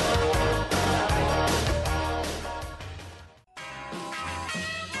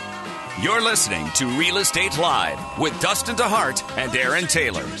 You're listening to Real Estate Live with Dustin DeHart and Aaron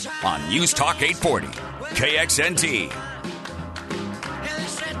Taylor on News Talk 840, KXNT.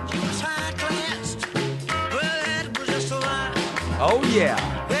 Oh,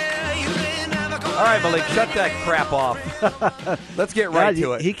 yeah. All right, Malik, shut that crap off. Let's get right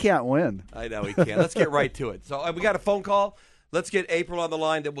to it. He can't win. I know he can't. Let's get right to it. So we got a phone call. Let's get April on the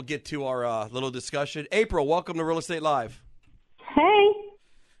line, then we'll get to our little discussion. April, welcome to Real Estate Live. Hey.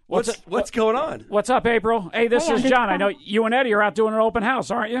 What's going on? What's up, April? Hey, this is John. I know you and Eddie are out doing an open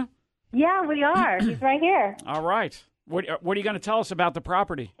house, aren't you? Yeah, we are. He's right here. All right. What are you going to tell us about the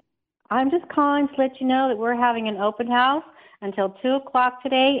property? I'm just calling to let you know that we're having an open house until 2 o'clock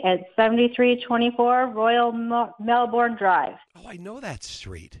today at 7324 Royal Melbourne Drive. Oh, I know that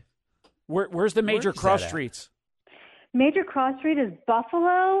street. Where's the major cross streets? Major cross street is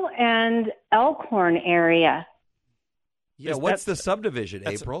Buffalo and Elkhorn area. Yeah, what's the subdivision,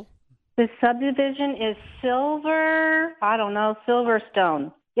 April? The subdivision is Silverstone.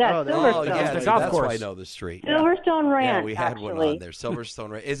 Yeah, Silverstone. Oh, yeah, the golf course. That's why I know the street. Silverstone Ranch, Yeah, we had one on there. Silverstone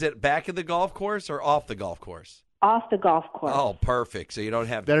Ranch. Is it back of the golf course or off the golf course? Off the golf course. Oh, perfect. So you don't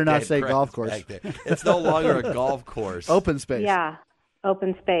have better not dead say grass golf course. back there. It's no longer a golf course. Open space. Yeah,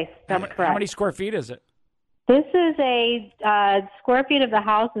 open space. That's correct. How many square feet is it? This is a square feet of the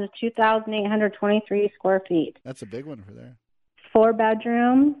house is 2,823 square feet. That's a big one for there. 4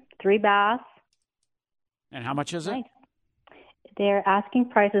 bedroom, 3 baths. And how much is it? Their asking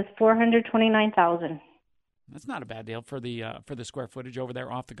price is $429,000. That's not a bad deal for the square footage over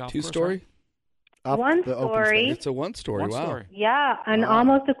there off the golf course. Two-story? Right? One story. It's a one-story. Wow. Story. Yeah, an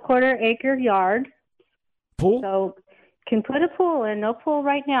almost a quarter-acre yard. Pool? So can put a pool in. No pool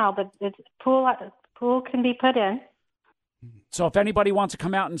right now, but it's pool can be put in. So if anybody wants to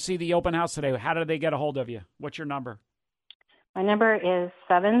come out and see the open house today, how do they get a hold of you? What's your number? My number is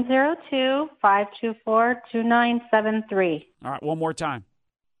 702-524-2973. All right, one more time.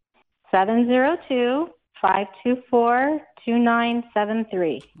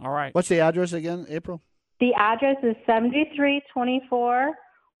 702-524-2973. All right. What's the address again, April? The address is 7324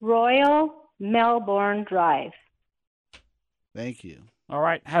 Royal Melbourne Drive. Thank you. All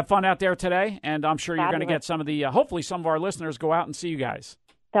right. Have fun out there today, and I'm sure you're going to Fabulous. get some of the, hopefully some of our listeners go out and see you guys.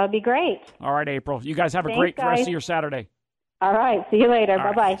 That would be great. All right, April. You guys have a Thanks, great rest guys. of your Saturday. All right. See you later.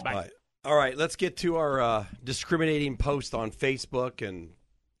 All right, Bye-bye. bye. All right, let's get to our discriminating post on Facebook and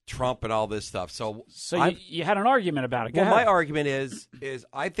Trump and all this stuff. So you had an argument about it. Go Well, ahead. my argument is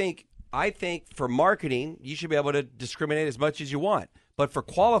I think for marketing, you should be able to discriminate as much as you want. But for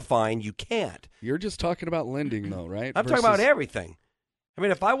qualifying, you can't. You're just talking about lending, though, right? I'm talking about everything. I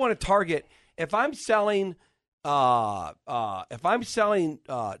mean, if I want to target, if I'm selling toilet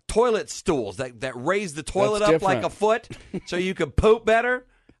stools that raise the toilet That's up like different. a foot so you can poop better,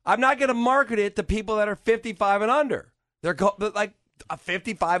 I'm not going to market it to people that are 55 and under. They're like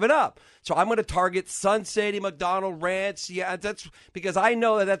 55 and up. So I'm going to target Sun City, McDonald Ranch. Yeah, that's because I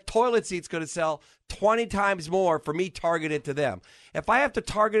know that toilet seat's going to sell 20 times more for me targeted to them. If I have to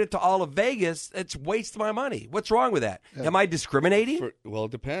target it to all of Vegas, it's waste my money. What's wrong with that? Am I discriminating? Well,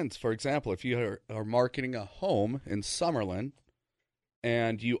 it depends. For example, if you are marketing a home in Summerlin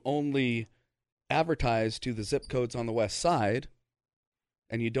and you only advertise to the zip codes on the west side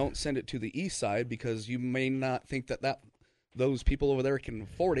and you don't send it to the east side because you may not think that those people over there can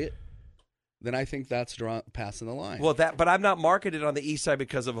afford it, then I think that's passing the line. Well, but I'm not marketed on the east side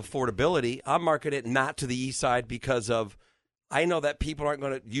because of affordability. I'm marketed not to the east side because of I know that people aren't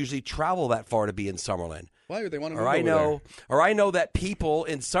going to usually travel that far to be in Summerlin. Why would they want to Or I know that people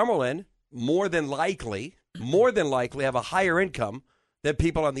in Summerlin more than likely have a higher income than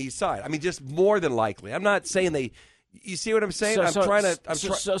people on the east side. I mean, just more than likely. I'm not saying they. You see what I'm saying? I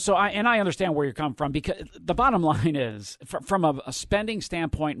understand where you're coming from because the bottom line is, from a spending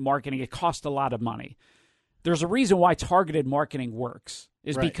standpoint, marketing, it costs a lot of money. There's a reason why targeted marketing works,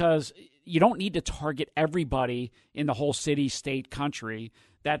 is because you don't need to target everybody in the whole city, state, country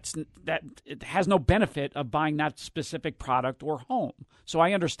that it has no benefit of buying that specific product or home. So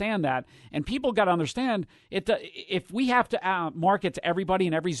I understand that, and people got to understand it. If we have to market to everybody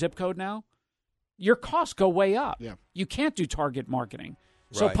in every zip code now, your costs go way up. Yeah. You can't do target marketing.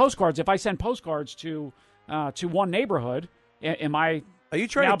 So Right. postcards, if I send postcards to one neighborhood, am I? Are you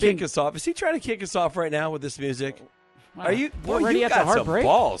trying now to kick us off? Is he trying to kick us off right now with this music? Are you? We're Boy, already you at the got hard some break?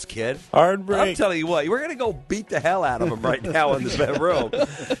 balls, kid. Hard break. I'm telling you what, we're going to go beat the hell out of him right now in the room.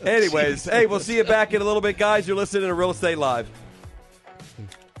 Anyways, hey, we'll see you back in a little bit, guys. You're listening to Real Estate Live.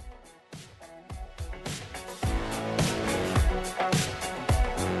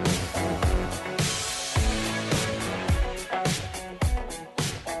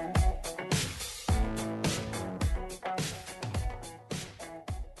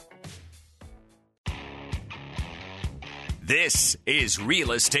 This is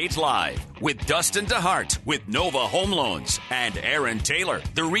Real Estate Live with Dustin DeHart with Nova Home Loans and Aaron Taylor,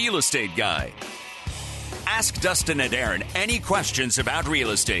 the real estate guy. Ask Dustin and Aaron any questions about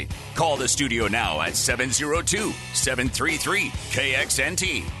real estate. Call the studio now at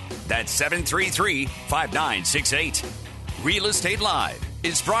 702-733-KXNT. That's 733-5968. Real Estate Live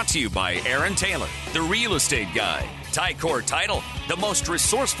is brought to you by Aaron Taylor, the real estate guy, Tycor Title, the most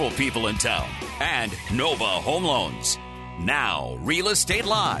resourceful people in town, and Nova Home Loans. Now, Real Estate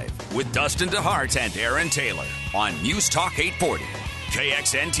Live with Dustin DeHart and Aaron Taylor on News Talk 840,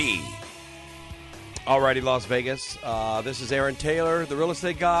 KXNT. Alrighty, Las Vegas. This is Aaron Taylor, the real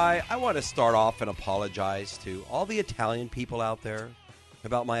estate guy. I want to start off and apologize to all the Italian people out there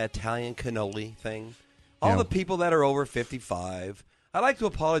about my Italian cannoli thing. All the people that are over 55. I'd like to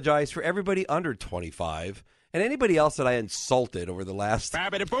apologize for everybody under 25. And anybody else that I insulted over the last...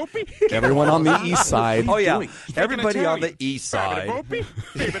 Everyone on the east side. Oh, yeah. Everybody on the east side.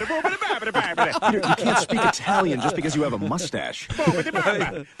 You can't speak Italian just because you have a mustache.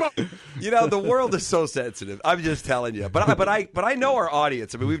 You know, the world is so sensitive. I'm just telling you. But I know our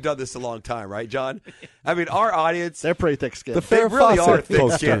audience. I mean, we've done this a long time, right, John? I mean, our audience... They're pretty thick-skinned. The Fair really Fawcett are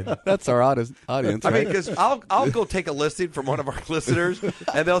thick-skinned. poster. That's our audience. I mean, Right? because I'll go take a listing from one of our listeners,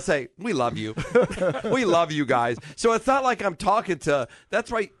 and they'll say, "We love you, we love you guys." So it's not like I'm talking to. That's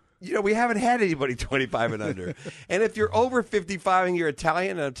right. we haven't had anybody 25 and under. And if you're over 55 and you're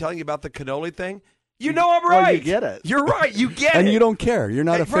Italian, and I'm telling you about the cannoli thing, I'm right. Well, you get it. You're right. You get it. And you don't care. You're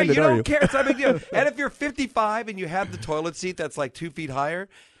not offended, you are don't you? care. It's not a big deal. And if you're 55 and you have the toilet seat that's like 2 feet higher,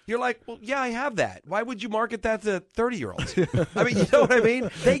 you're like, well, yeah, I have that. Why would you market that to 30-year-olds? I mean, you know what I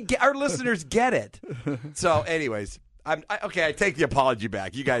mean? Our listeners get it. So, anyways, okay, I take the apology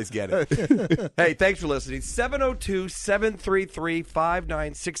back. You guys get it. Hey, thanks for listening.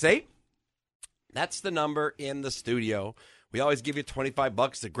 702-733-5968. That's the number in the studio. We always give you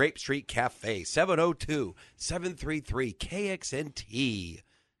 $25 at Grape Street Cafe, 702-733-KXNT.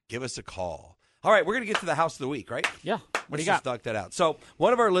 Give us a call. All right, we're going to get to the House of the Week, right? Yeah. Let's just knock that out. So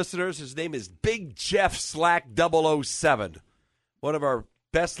one of our listeners, his name is Big Jeff Slack 007. One of our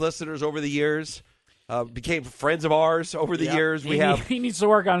best listeners over the years. Became friends of ours over the years. He needs to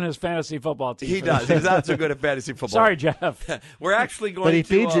work on his fantasy football team. He does. He's not so good at fantasy football. Sorry, Jeff. We're actually going But he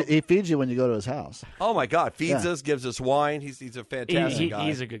to... he feeds you when you go to his house. Oh, my God. Feeds us, gives us wine. He's a fantastic guy.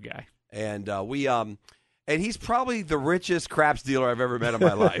 He's a good guy. And and he's probably the richest craps dealer I've ever met in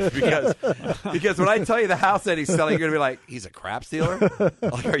my life. Because when I tell you the house that he's selling, you're going to be like, he's a craps dealer?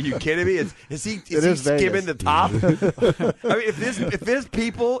 Like, are you kidding me? Is he skimming the top? I mean, if his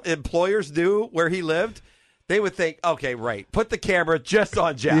employers knew where he lived, they would think, okay, right, put the camera just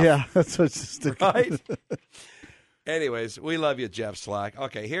on Jeff. Yeah, that's what's right? Anyways, we love you, Jeff Slack.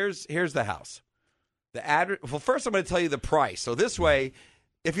 Okay, here's the house. The address. Well, first I'm going to tell you the price. So this way,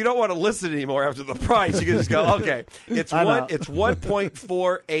 if you don't want to listen anymore after the price, you can just go, okay, it's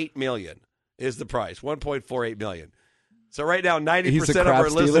 1.48 million is the price. 1.48 million. So right now, 90% of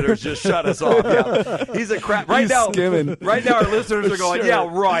our listeners just shut us off. Yeah. He's a crap. Right now, our listeners are going, yeah,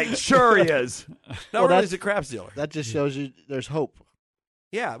 right, sure he is. No, really, he's a craps dealer. That just shows you there's hope.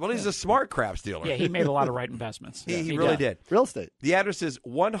 Yeah, well, he's a smart craps dealer. Yeah, he made a lot of right investments. He really did. Real estate. The address is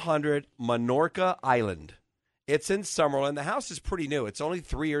 100 Minorca Island. It's in Summerlin. The house is pretty new. It's only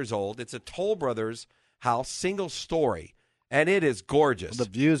 3 years old. It's a Toll Brothers house, single story, and it is gorgeous. Well,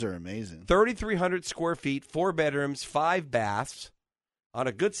 the views are amazing. 3,300 square feet, 4 bedrooms, 5 baths on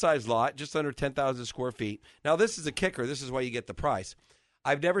a good-sized lot, just under 10,000 square feet. Now, this is a kicker. This is why you get the price.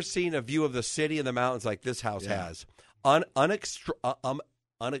 I've never seen a view of the city and the mountains like this house has.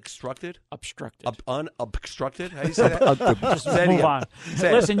 Unobstructed? Unobstructed? How do you say that? Just move on.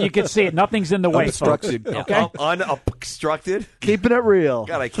 Listen, you can see it. Nothing's in the way, folks. Okay? Unobstructed? Keeping it real.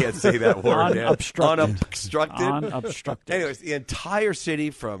 God, I can't say that word, man. Unobstructed. Unobstructed. Anyways, the entire city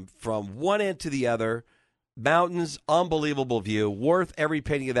from one end to the other, mountains, unbelievable view, worth every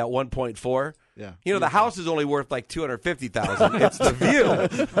penny of that 1.4. Yeah. You know, the house is only worth like $250,000. It's the view.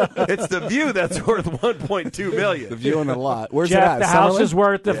 It's the view that's worth $1.2 million. The view on the lot. Where's Jeff, it at? the house is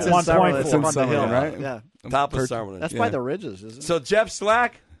worth the 1.4. It's in Summerlin, right? Yeah. Top of Summerlin. That's by the ridges, isn't it? So, Jeff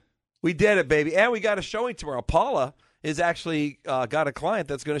Slack, we did it, baby. And we got a showing tomorrow. Paula is actually got a client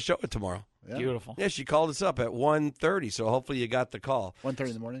that's going to show it tomorrow. Yeah. Beautiful. Yeah, she called us up at 1:30, so hopefully you got the call. 1:30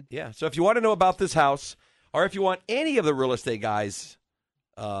 in the morning? Yeah. So if you want to know about this house, or if you want any of the real estate guys'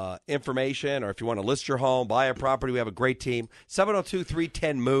 information, or if you want to list your home, buy a property, we have a great team.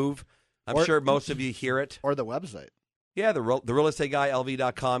 702-310-MOVE. I'm sure most of you hear it. Or the website. Yeah, the real estate guy,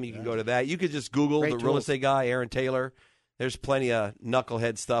 LV.com. You can go to that. You could just Google the real estate guy, Aaron Taylor. There's plenty of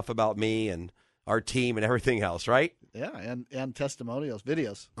knucklehead stuff about me and our team and everything else, right? Yeah, and testimonials,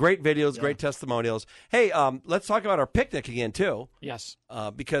 videos. Great videos, great testimonials. Hey, let's talk about our picnic again, too. Yes.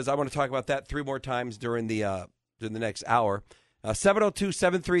 Because I want to talk about that 3 more times during the next hour.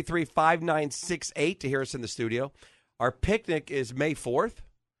 702-733-5968 to hear us in the studio. Our picnic is May 4th.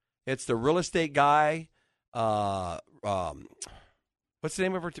 It's the Real Estate Guy. What's the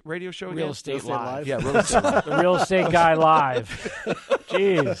name of our radio show again? Real Estate Live. Yeah, Real Estate Live. The Real Estate Guy Live.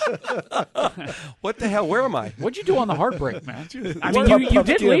 Jeez. What the hell? Where am I? What'd you do on the Heartbreak, man? I mean, you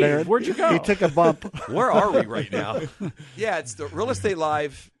did leave. Where'd you go? He took a bump. Where are we right now? Yeah, it's the Real Estate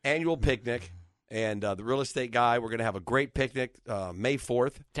Live annual picnic. And the Real Estate Guy, we're going to have a great picnic May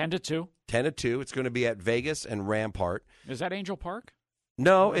 4th. 10 to 2. 10 to 2. It's going to be at Vegas and Rampart. Is that Angel Park?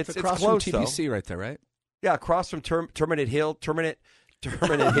 No, it's across close, from TPC right there, right? Yeah, across from Terminate Hill. Terminate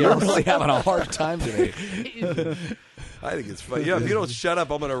You're Hills. really having a hard time today. I think it's funny. Yeah, if you don't shut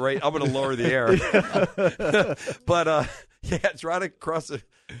up, I'm going to lower the air. But yeah, it's right across the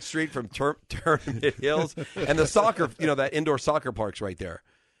street from Terminate Hills and the soccer. That indoor soccer park's right there.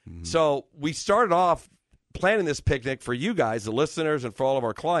 Mm-hmm. So we started off planning this picnic for you guys, the listeners, and for all of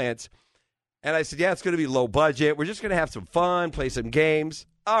our clients. And I said, yeah, it's going to be low budget. We're just going to have some fun, play some games.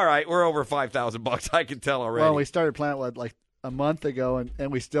 All right, we're over $5,000. I can tell already. Well, we started planning like a month ago,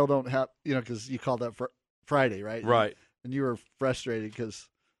 and we still don't have, because you called that Friday, right? Right. And you were frustrated because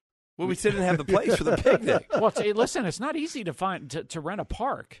Well, we didn't have the place for the picnic. Well, listen, it's not easy to find to rent a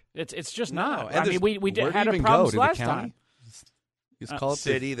park. It's just not. and I mean, we where do had you a even problems go? To the last county? time. You just call it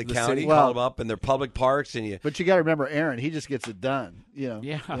the the county, city? call them up, and they're public parks, and you. But you got to remember, Aaron. He just gets it done.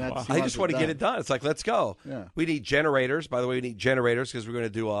 Yeah, I just want to get it done. It's like, let's go. Yeah. We need generators. By the way, we need generators because we're going to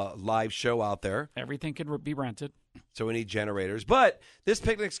do a live show out there. Everything can be rented. So we need generators. But this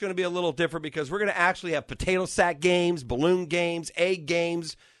picnic's going to be a little different because we're going to actually have potato sack games, balloon games, egg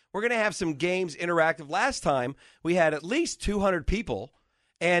games. We're going to have some games interactive. Last time, we had at least 200 people,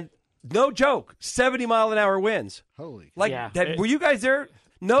 and no joke, 70-mile-an-hour winds. Holy. Were you guys there?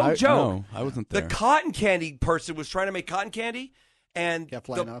 No joke. No, I wasn't there. The cotton candy person was trying to make cotton candy, and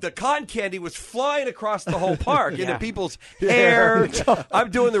the cotton candy was flying across the whole park into people's hair.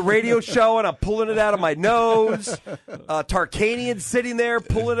 I'm doing the radio show, and I'm pulling it out of my nose. Tarkanian sitting there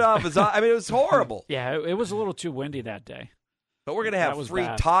pulling it off his eye. I mean, it was horrible. Yeah, it was a little too windy that day. But we're going to have free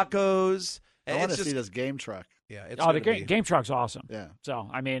tacos. I want to see this game truck. Yeah, the game truck's awesome. Yeah. So,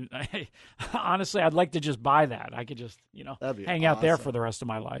 I mean, honestly, I'd like to just buy that. I could just, hang out there for the rest of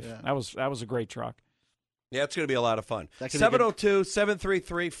my life. Yeah. That was a great truck. Yeah, it's going to be a lot of fun.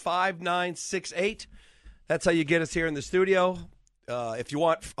 702-733-5968. That's how you get us here in the studio. If you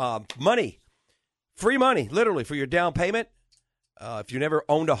want money, free money, literally, for your down payment, if you never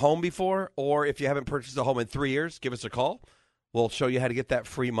owned a home before or if you haven't purchased a home in 3 years, give us a call. We'll show you how to get that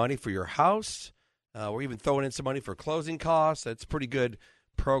free money for your house. We're even throwing in some money for closing costs. That's a pretty good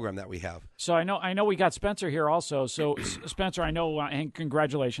program that we have. So I know we got Spencer here also. So Spencer, I know, and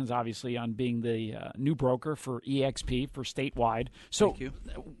congratulations, obviously, on being the new broker for EXP for statewide. So Thank you.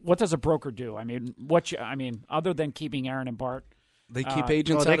 What does a broker do? I mean, other than keeping Aaron and Bart? They keep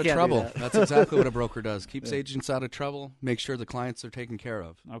agents out of trouble. That's exactly what a broker does. Keeps agents out of trouble, make sure the clients are taken care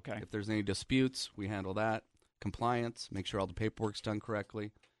of. Okay. If there's any disputes, we handle that. Compliance, make sure all the paperwork's done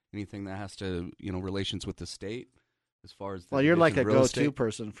correctly. Anything that has to, relations with the state, as far as you're like a go-to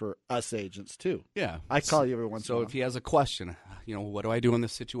person for us agents too. Yeah, I call you every once in a while. So if he has a question, what do I do in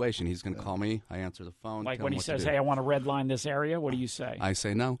this situation? He's going to call me. I answer the phone. Like when he says, "Hey, I want to redline this area," what do you say? I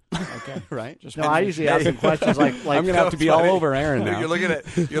say no. Okay, right. I usually ask him questions like I'm going to have to be all over Aaron now. You're looking at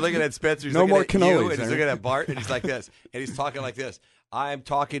Spencer. He's no more cannolis. You, and he's looking at Bart, and he's like this, and he's talking like this. I'm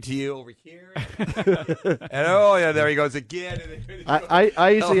talking to you over here. And there he goes again.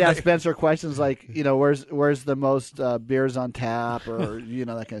 I usually ask Spencer questions like, where's the most beers on tap, or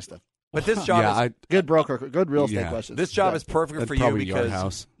that kind of stuff. But this job is good broker, good real estate questions. This job is perfect for you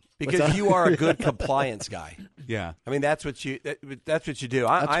because you are a good compliance guy. Yeah, I mean that's what you do.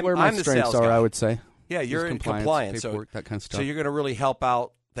 That's where my I'm the strengths sales are. guy. I would say. Yeah, you're in compliance, paperwork, that kind of stuff. So you're going to really help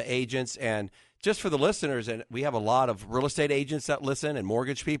out the agents. And just for the listeners, and we have a lot of real estate agents that listen and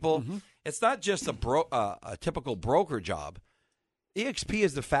mortgage people. Mm-hmm. It's not just a typical broker job. EXP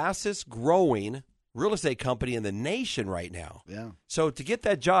is the fastest growing real estate company in the nation right now. Yeah. So to get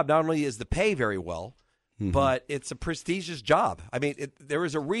that job, not only is the pay very well, but it's a prestigious job. I mean, there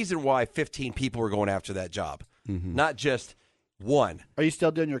is a reason why 15 people are going after that job, not just one. Are you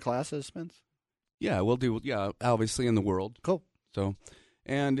still doing your classes, Spence? Yeah, we'll do. Yeah, obviously in the world. Cool. So,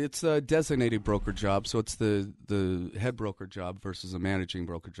 and it's a designated broker job, so it's the head broker job versus a managing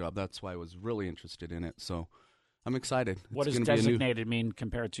broker job. That's why I was really interested in it. So, I'm excited. What does designated mean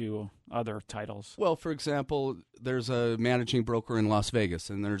compared to other titles? Well, for example, there's a managing broker in Las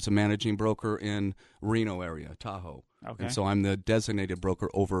Vegas, and there's a managing broker in Reno area, Tahoe. Okay. And so I'm the designated broker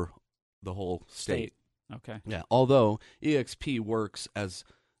over the whole state. Okay. Yeah. Although EXP works as,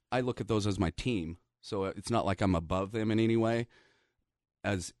 I look at those as my team, so it's not like I'm above them in any way.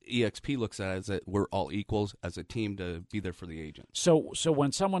 As EXP looks at it, as we're all equals as a team to be there for the agent. So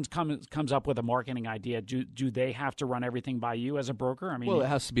when someone comes up with a marketing idea, do they have to run everything by you as a broker? I mean, well, it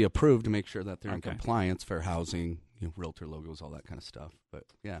has to be approved to make sure that they're in compliance, fair housing, realtor logos, all that kind of stuff. But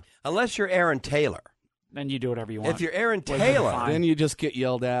yeah, unless you're Aaron Taylor, then you do whatever you want. If you're Aaron Taylor, then you just get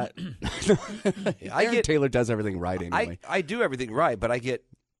yelled at. Aaron Taylor does everything right anyway. I do everything right, but I get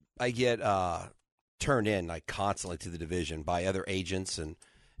turned in like constantly to the division by other agents and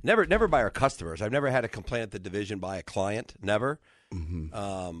never by our customers. I've never had a complaint at the division by a client, never.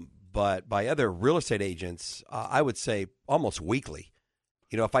 But by other real estate agents, I would say almost weekly.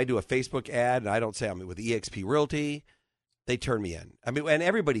 If I do a Facebook ad and I don't say I'm with EXP Realty, they turn me in. I mean, and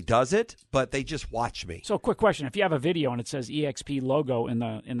everybody does it, but they just watch me. So, quick question: if you have a video and it says EXP logo in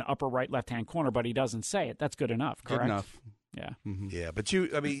the upper right left-hand corner, but he doesn't say it, that's good enough, correct? Good enough. Yeah. Yeah, but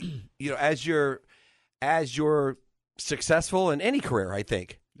as you're successful in any career, I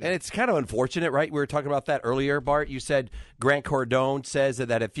think. And it's kind of unfortunate, right? We were talking about that earlier, Bart. You said Grant Cardone says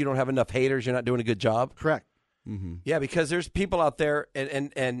that if you don't have enough haters, you're not doing a good job. Correct. Yeah, because there's people out there,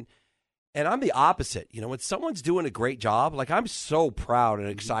 and And I'm the opposite. You know, when someone's doing a great job, like I'm so proud and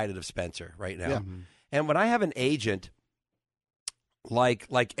excited of Spencer right now. Yeah. And when I have an agent like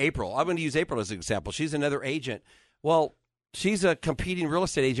April, I'm going to use April as an example. She's another agent. Well, she's a competing real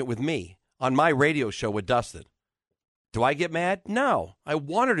estate agent with me on my radio show with Dustin. Do I get mad? No. I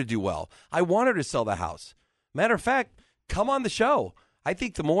want her to do well. I want her to sell the house. Matter of fact, come on the show. I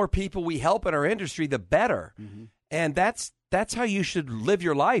think the more people we help in our industry, the better. Mm-hmm. And that's how you should live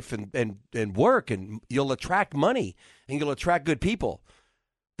your life and work, and you'll attract money and you'll attract good people.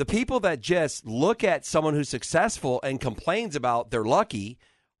 The people that just look at someone who's successful and complains about they're lucky,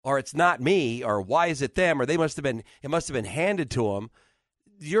 or it's not me, or why is it them, or it must have been handed to them.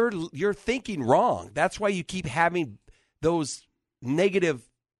 You're thinking wrong. That's why you keep having those negative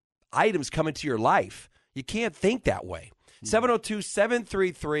items come into your life. You can't think that way.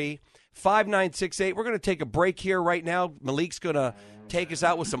 702-733-5968. We're going to take a break here right now. Malik's going to take us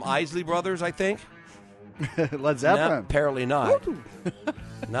out with some Isley Brothers, I think. Led Zeppelin. No, apparently not.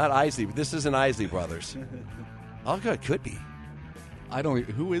 Not Isley. This isn't Isley Brothers. Oh, good. Could be.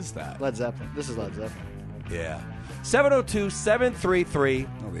 Who is that? Led Zeppelin. This is Led Zeppelin. Yeah.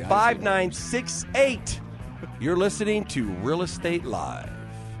 702-733-5968. You're listening to Real Estate Live.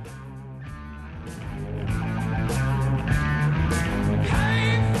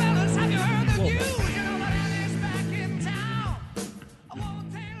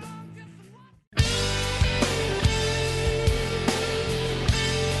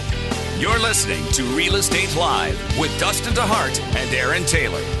 You're listening to Real Estate Live with Dustin DeHart and Aaron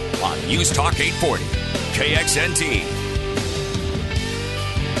Taylor on News Talk 840, KXNT.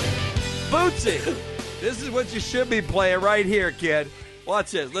 Bootsy, this is what you should be playing right here, kid. Watch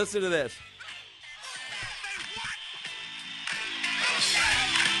this. Listen to this.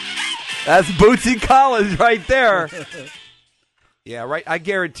 That's Bootsy Collins right there. Yeah, right. I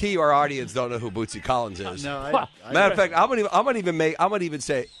guarantee you our audience don't know who Bootsy Collins is. No, matter of fact, I'm gonna even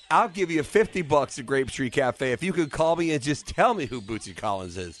say I'll give you $50 at Grape Street Cafe if you could call me and just tell me who Bootsy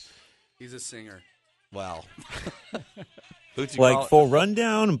Collins is. He's a singer. Wow. Bootsy like Collins. full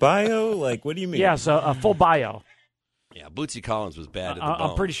rundown, bio? Like, what do you mean? Yeah, so a full bio. Yeah, Bootsy Collins was bad to the bone.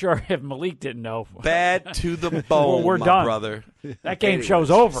 I'm pretty sure if Malik didn't know. Bad to the bone, we're my done. brother. That game show's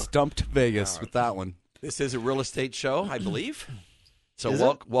over. Stumped Vegas with that one. This is a real estate show, I believe.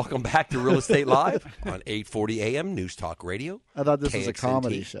 So welcome back to Real Estate Live on 840 AM News Talk Radio. I thought this was a KXNT.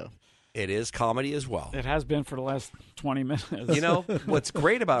 comedy show. It is comedy as well. It has been for the last 20 minutes. You know, what's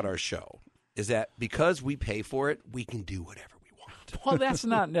great about our show is that because we pay for it, we can do whatever we want. Well, that's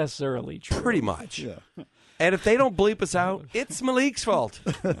not necessarily true. Pretty much. Yeah. And if they don't bleep us out, it's Malik's fault.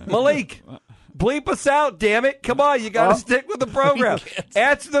 Malik, bleep us out, damn it. Come on, you got to stick with the program.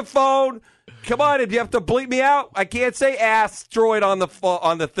 Answer the phone. Come on, if you have to bleep me out, I can't say asteroid on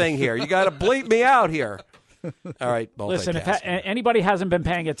the thing here. You got to bleep me out here. All right, listen, if anybody hasn't been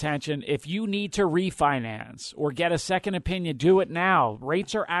paying attention, if you need to refinance or get a second opinion, do it now.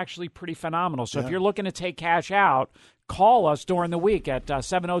 Rates are actually pretty phenomenal. So if you're looking to take cash out, call us during the week at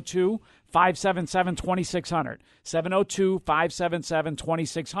 702-577-2600.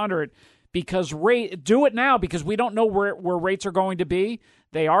 702-577-2600. Because do it now, because we don't know where rates are going to be.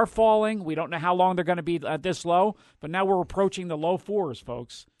 They are falling. We don't know how long they're going to be this low, but now we're approaching the low fours,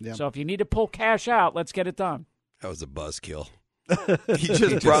 folks. Yeah. So if you need to pull cash out, let's get it done. That was a buzzkill.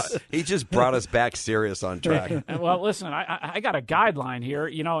 He just brought us back serious on track. Well, listen, I got a guideline here,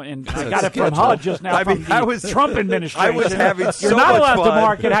 and I got it from HUD just now. Trump administration. I was having so You're not much allowed fun. to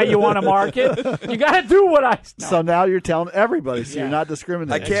market how you want to market. You got to do what I. No. So now you're telling everybody, so you're not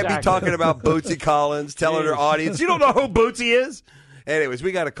discriminating. I can't be talking about Bootsy Collins, telling our audience, you don't know who Bootsy is? Anyways,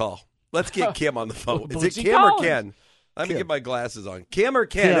 we got a call. Let's get Kim on the phone. Is it Kim or Ken? Let me get my glasses on. Kim or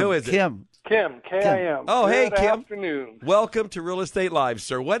Ken? Who is it? Kim. Kim, K-I-M. Oh, hey, Good Kim. afternoon. Welcome to Real Estate Live,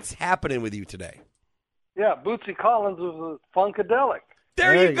 sir. What's happening with you today? Yeah, Bootsy Collins was a Funkadelic.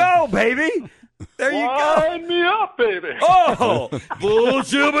 There you go, baby. There you go. Line me up, baby. Oh,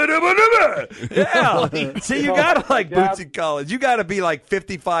 yeah. See, you got to like Bootsy Collins. You got to be like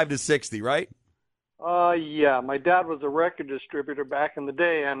 55 to 60, right? Yeah. My dad was a record distributor back in the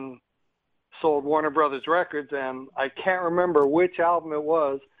day and sold Warner Brothers Records, and I can't remember which album it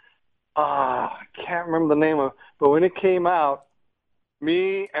was. I can't remember the name of it, but when it came out,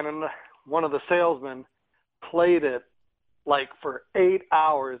 me and one of the salesmen played it like for 8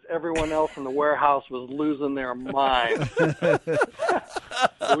 hours. Everyone else in the warehouse was losing their mind.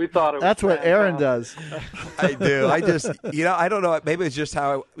 We thought it was That's what Aaron does. I do. I just, I don't know. Maybe it's just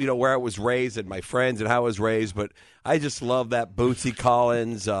how, where I was raised and my friends and how I was raised, but I just love that Bootsy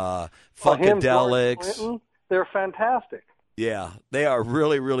Collins, Funkadelics. They're fantastic. Yeah, they are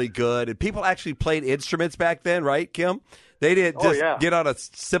really, really good. And people actually played instruments back then, right, Kim? They didn't just get on a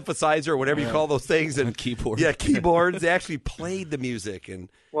synthesizer or whatever you call those things and keyboard. Yeah, keyboards. They actually played the music and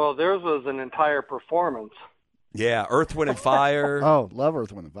Well, theirs was an entire performance. yeah, Earth, Wind and Fire. Oh, love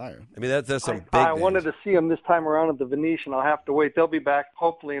Earth, Wind and Fire. I mean, that's some big. I wanted to see them this time around at the Venetian. I'll have to wait. They'll be back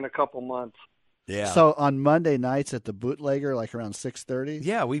hopefully in a couple months. Yeah. So on Monday nights at the Bootlegger, like around 6:30.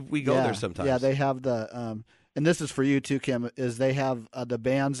 Yeah, we go there sometimes. Yeah, they have the and this is for you too, Kim. Is they have the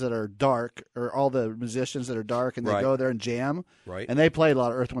bands that are dark, or all the musicians that are dark, and they Right. go there and jam. Right. And they play a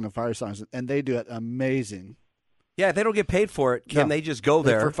lot of Earth, Wind and Fire songs, and they do it amazing. Yeah, they don't get paid for it, Kim. No. They just go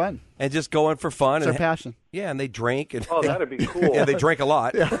They're there for fun. and just go in for fun. It's and their passion. Yeah, and they drink. And, Oh, that'd be cool. yeah, they drink a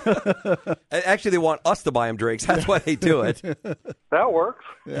lot. Actually, they want us to buy them drinks. That's why they do it. That works.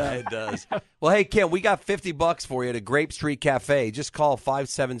 Yeah, it does. Well, hey, Kim, we got $50 for you at Grape Street Cafe. Just call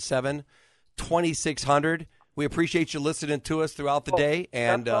 577-2600. We appreciate you listening to us throughout the day.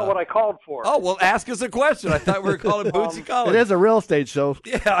 And That's not what I called for. Oh, well, ask us a question. I thought we were calling Bootsy Collins. It is a real estate show.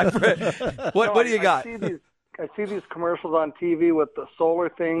 Yeah. What do you got? I see these commercials on TV with the solar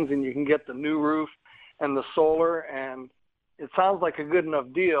things, and you can get the new roof and the solar, and it sounds like a good enough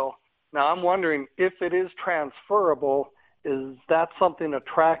deal. Now, I'm wondering if it is transferable, is that something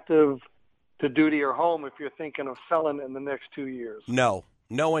attractive to do to your home if you're thinking of selling in the next 2 years? No,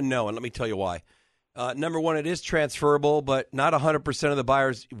 and let me tell you why. Number one, it is transferable, but not 100% of the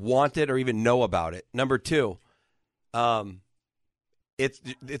buyers want it or even know about it. Number two,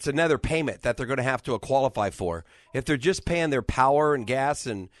 it's another payment that they're going to have to qualify for. If they're just paying their power and gas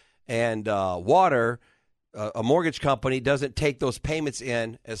and water, a mortgage company doesn't take those payments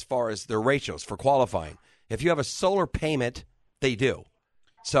in as far as their ratios for qualifying. If you have a solar payment, they do.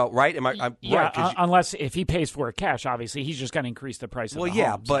 So, right? I'm right? Unless if he pays for it cash, obviously he's just going to increase the price. Of the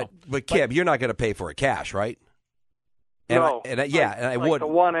home, but Kim, you're not going to pay for it cash, right? No. I like would. The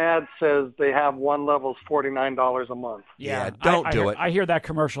one ad says they have one level's $49 a month. Yeah, don't do it. I hear that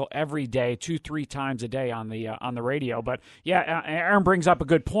commercial every day, 2-3 times a day on the radio. But yeah, Aaron brings up a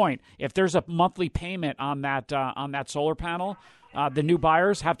good point. If there's a monthly payment on that solar panel, the new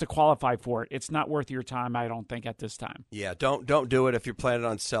buyers have to qualify for it. It's not worth your time, I don't think, at this time. Yeah, don't do it if you're planning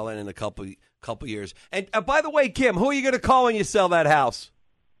on selling in a couple years. And by the way, Kim, who are you going to call when you sell that house?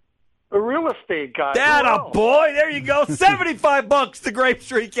 A real estate guy. That a boy. There you go. $75 to Grape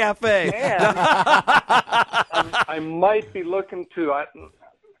Street Cafe. Man, I might be looking to. I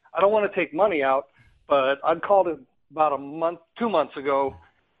don't want to take money out, but I'd called it about 2 months ago,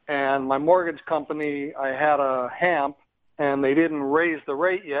 and my mortgage company, I had a HAMP, and they didn't raise the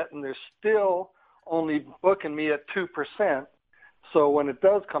rate yet, and they're still only booking me at 2%. So when it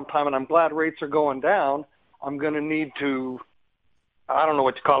does come time, and I'm glad rates are going down, I'm going to need to, I don't know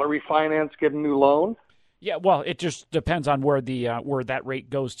what you call it, refinance, get a new loan. Yeah, well, it just depends on where the where that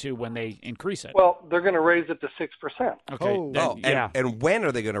rate goes to when they increase it. Well, they're going to raise it to 6%. Okay. And when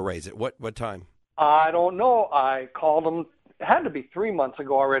are they going to raise it? What time? I don't know. I called them. It had to be 3 months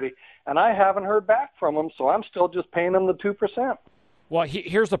ago already, and I haven't heard back from them, so I'm still just paying them the 2%. Well,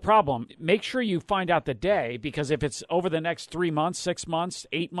 here's the problem. Make sure you find out the day, because if it's over the next 3 months, 6 months,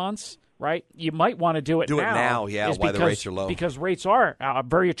 8 months, right, you might want to do it now. Do it now, yeah, while the rates are low. Because rates are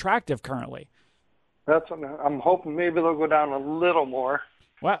very attractive currently. That's what I'm hoping. Maybe they'll go down a little more.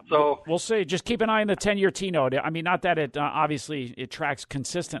 Well, so we'll see. Just keep an eye on the 10-year T-note. I mean, not that it obviously it tracks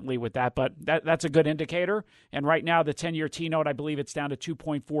consistently with that, but that's a good indicator. And right now, the 10-year T-note, I believe it's down to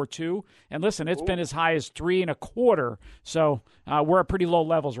 2.42. And listen, it's been as high as 3.25. So we're at pretty low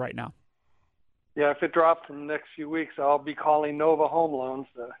levels right now. Yeah, if it drops in the next few weeks, I'll be calling Nova Home Loans.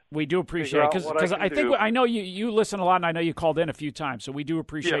 We do appreciate it because I know you listen a lot, and I know you called in a few times. So we do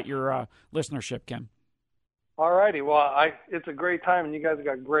appreciate your listenership, Kim. All righty. Well, it's a great time, and you guys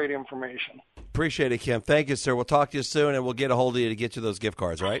got great information. Appreciate it, Kim. Thank you, sir. We'll talk to you soon, and we'll get a hold of you to get you those gift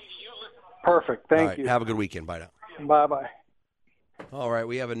cards, all right? Perfect. Thank you. Have a good weekend. Bye now. Bye-bye. All right,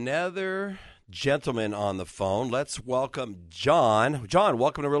 we have another gentleman on the phone. Let's welcome John. John,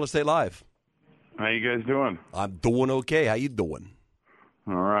 welcome to Real Estate Live. How you guys doing? I'm doing okay. How you doing?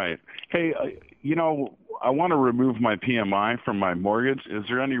 All right. Hey, I want to remove my PMI from my mortgage. Is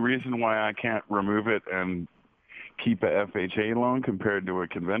there any reason why I can't remove it and keep a FHA loan compared to a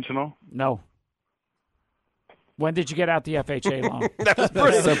conventional? No. When did you get out the FHA loan? That was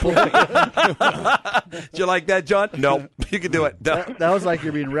pretty simple. Did you like that, John? No, you can do it. No. That was like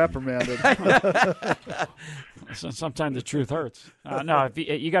you're being reprimanded. Sometimes the truth hurts. No, if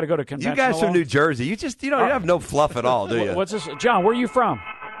you got to go to conventional. You guys from New Jersey, you don't have no fluff at all, do you? What's this, John? Where are you from?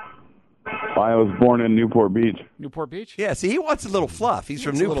 I was born in Newport Beach. Newport Beach? Yeah, see, he wants a little fluff. He's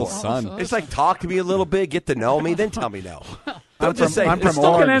from Wants a little Newport. sun. It's like, talk to me a little bit, get to know me, then tell me no. I'm from Still going to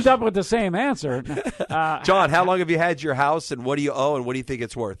Orange. end up with the same answer. John, how long have you had your house, and what do you owe, and what do you think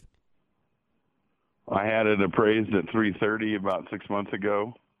it's worth? I had it appraised at $330 about 6 months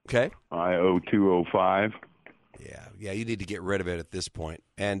ago. Okay. I owe $205. Yeah, you need to get rid of it at this point.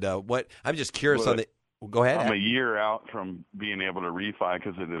 And what I'm just curious on the. Go ahead. I'm a year out from being able to refi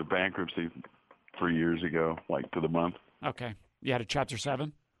because I did a bankruptcy 3 years ago, like to the month. Okay. You had a Chapter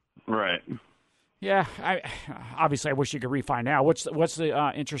 7? Right. Yeah. Obviously, I wish you could refi now. What's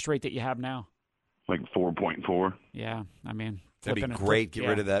the interest rate that you have now? Like 4.4. Yeah. I mean, That'd be great. Get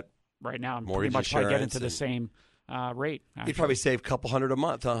rid of that. Right now, I'm mortgage pretty much probably get insurance into the same rate. Actually. You'd probably save a couple $100 a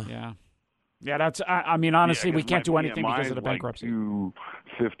month, huh? Yeah. Yeah, that's. I mean, honestly, we can't do anything because of the bankruptcy. Like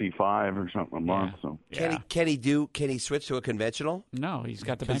 $255 or something a month. So Can he switch to a conventional? No, he's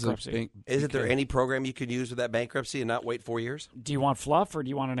got the bankruptcy. Isn't there any program you can use with that bankruptcy and not wait 4 years? Do you want fluff or do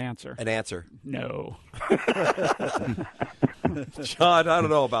you want an answer? An answer. No. John, I don't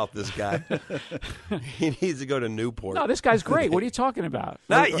know about this guy. He needs to go to Newport. No, this guy's great. What are you talking about?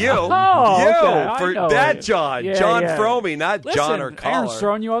 Not you. Oh, you. okay. For I know that it. John. Yeah, John yeah. Fromey, not Listen, John or Caller. Aaron's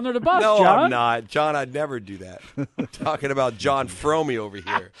throwing you under the bus, no, John. I'm not. John, I'd never do that. I'm talking about John Fromey over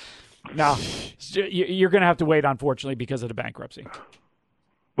here. No, you're going to have to wait, unfortunately, because of the bankruptcy.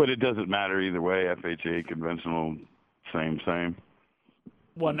 But it doesn't matter either way. FHA, conventional, same.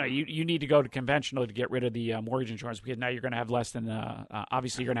 Well, no, you need to go to conventional to get rid of the mortgage insurance because now you're going to have less than,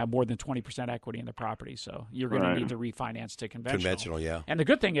 obviously, you're going to have more than 20% equity in the property. So you're going to need to refinance to conventional. Conventional, yeah. And the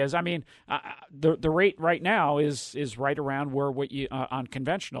good thing is, I mean, the rate right now is right around where what you on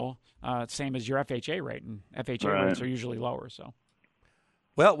conventional, same as your FHA rate, and FHA rates are usually lower. So.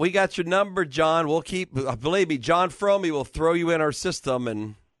 Well, we got your number, John. We'll keep. Believe me, John Fromey will throw you in our system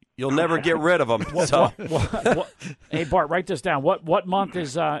and. You'll never get rid of them. So. Hey, Bart, write this down. What month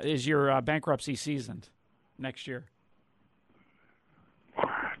is your bankruptcy seasoned next year?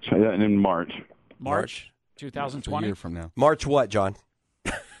 In March. March 2020? A year from now. March what, John?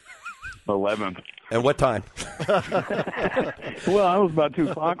 11th. And what time? Well, I was about 2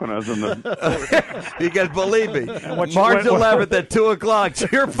 o'clock when I was in the... You guys believe me. March 11th at 2 o'clock. So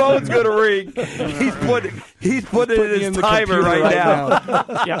your phone's going to ring. He's putting it in his timer right now.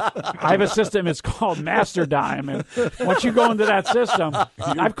 Yeah, I have a system. It's called Master Dime, and once you go into that system,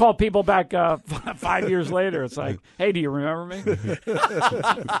 I've called people back 5 years later. It's like, hey, do you remember me?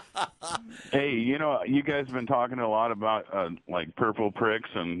 Hey, you know, you guys have been talking a lot about like purple pricks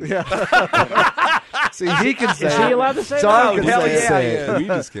and... See, he can say Is he allowed to say John that? can Hell say yeah. it. We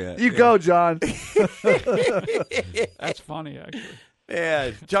just can't. You go, John. That's funny, actually.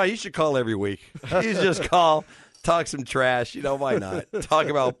 Yeah, John, you should call every week. You just call, talk some trash. You know, why not? Talk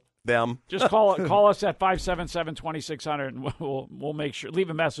about them. Just call us at 577-2600, and we'll make sure.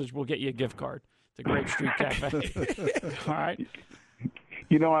 Leave a message. We'll get you a gift card to Grape Street Cafe. All right.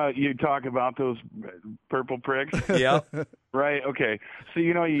 You know, you talk about those purple pricks. Yeah. Right. Okay. So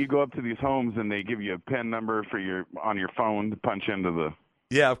you know, you go up to these homes and they give you a PIN number on your phone to punch into the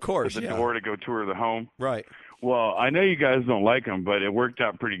of course the door to go tour the home. Right. Well, I know you guys don't like them, but it worked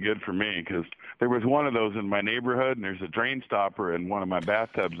out pretty good for me because there was one of those in my neighborhood, and there's a drain stopper in one of my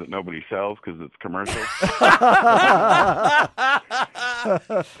bathtubs that nobody sells because it's commercial.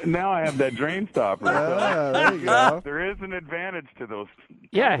 Now I have that drain stopper. There you go. There is an advantage to those.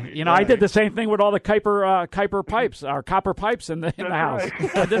 Yeah, you know, I did the same thing with all the Kuiper pipes, or copper pipes in the house.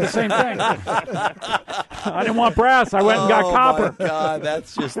 Right. I did the same thing. I didn't want brass. I went and got copper. My God,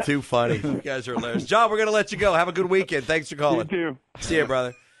 that's just too funny. You guys are hilarious. John, we're going to let you go. Have a good weekend. Thanks for calling. You too. See you,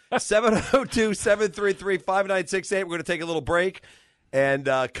 brother. 702-733-5968. We're going to take a little break and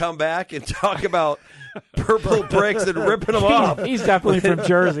come back and talk about purple bricks and ripping them off. He's definitely from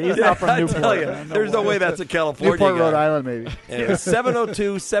Jersey. He's not from Newport. I tell you, there's no way that's a California Newport, guy. Rhode Island, maybe. Anyway,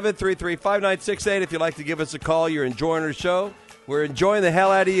 702-733-5968. If you'd like to give us a call, you're enjoying our show. We're enjoying the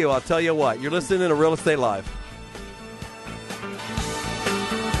hell out of you. I'll tell you what. You're listening to Real Estate Live.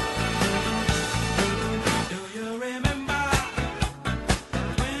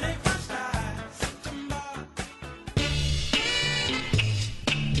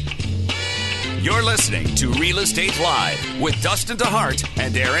 You're listening to Real Estate Live with Dustin DeHart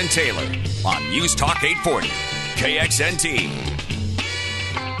and Aaron Taylor on News Talk 840, KXNT.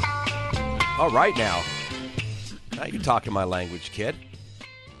 All right, now you're talking my language, kid.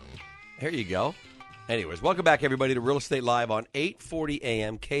 There you go. Anyways, welcome back, everybody, to Real Estate Live on 840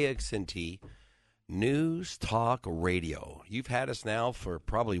 AM KXNT News Talk Radio. You've had us now for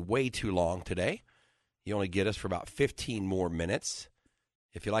probably way too long today. You only get us for about 15 more minutes.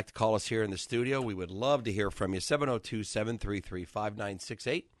 If you'd like to call us here in the studio, we would love to hear from you.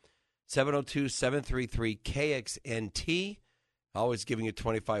 702-733-5968. 702-733-KXNT. Always giving you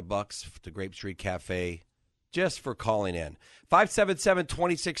 $25 to Grape Street Cafe just for calling in.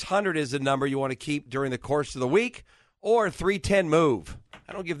 577-2600 is the number you want to keep during the course of the week, or 310-MOVE.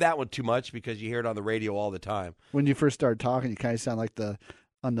 I don't give that one too much because you hear it on the radio all the time. When you first started talking, you kind of sound like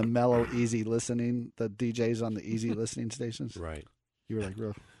on the mellow, easy listening, the DJs on the easy listening stations. Right. You were like,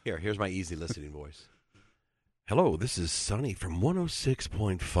 real. Here's my easy listening voice. Hello, this is Sonny from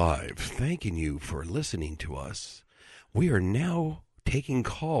 106.5, thanking you for listening to us. We are now taking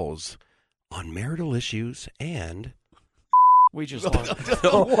calls on marital issues and... We just lost.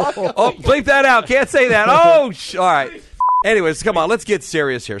 Oh, bleep that out. Can't say that. Oh, all right. Anyways, come on. Let's get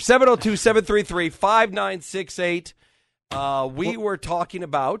serious here. 702-733-5968. We were talking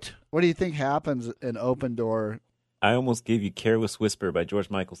about... What do you think happens in Open Door? I almost gave you Careless Whisper by George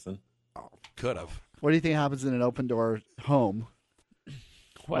Michaelson. Oh, could have. What do you think happens in an Open Door home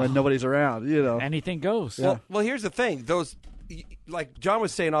Well, when nobody's around? You know, anything goes. Yeah. Well, here's the thing. Those, like John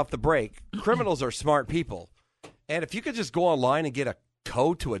was saying off the break, criminals are smart people. And if you could just go online and get a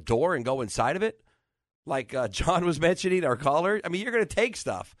code to a door and go inside of it, like John was mentioning, our caller, I mean, you're going to take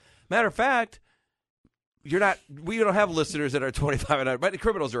stuff. Matter of fact, we don't have listeners that are 25 and under, but the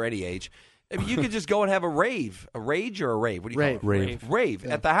criminals are any age. I mean, you could just go and have a rave. A rage or a rave? What do you call it? Rave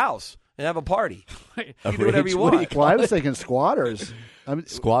at the house and have a party. You can do whatever you want. Well, I was thinking squatters. I mean,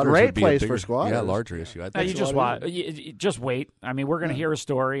 Squatters great would be place a bigger, for squatters. Yeah, larger issue. I No, think. you just wait. I mean, we're going to hear a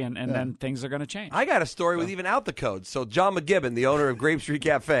story, and then things are going to change. I got a story with even out the code. So John McGibbon, the owner of Grape Street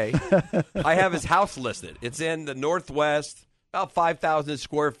Cafe, I have his house listed. It's in the Northwest, about 5,000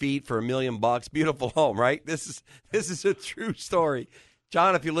 square feet for $1 million. Beautiful home, right? This is a true story.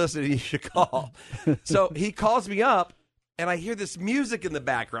 John, if you're listening, you should call. So he calls me up, and I hear this music in the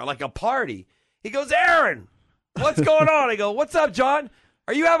background, like a party. He goes, Aaron, what's going on? I go, what's up, John?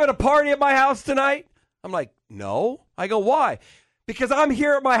 Are you having a party at my house tonight? I'm like, no. I go, why? Because I'm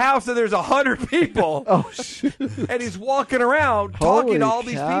here at my house and there's 100 people. Oh, shit. And he's walking around Holy talking to all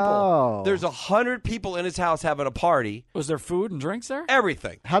these cow. people. There's 100 people in his house having a party. Was there food and drinks there?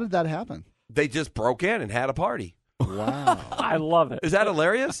 Everything. How did that happen? They just broke in and had a party. Wow. I love it. Is that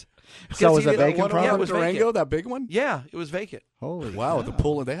hilarious? So was Because it he did- vacant? Yeah, it was Durango, vacant. that big one? Yeah, it was vacant. Holy Wow, cow. the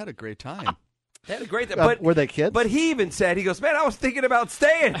pool, they had a great time. They had a great time. But were they kids? But he even said, he goes, man, I was thinking about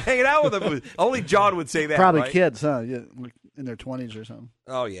staying, hanging out with them. Only John would say that. Probably right? kids, huh? Yeah, in their 20s or something.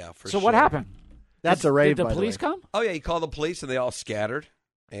 Oh, yeah, for So sure. what happened? That's a rave, Did by the the police way. come? Oh, yeah, he called the police, and they all scattered.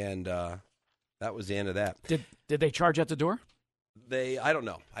 And that was the end of that. Did they charge at the door? I don't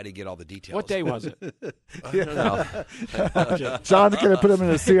know. I didn't get all the details. What day was it? I don't know. John's going to put him in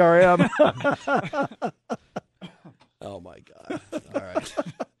a CRM. Oh, my God. All right.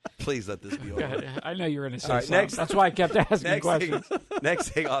 Please let this be over. I know you're going to say All right, something. next- That's why I kept asking questions. Next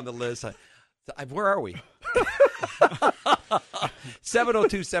thing on the list. Where are we?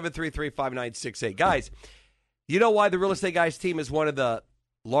 702-733-5968. Guys, you know why the Real Estate Guys team is one of the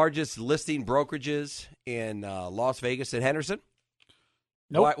largest listing brokerages in Las Vegas and Henderson?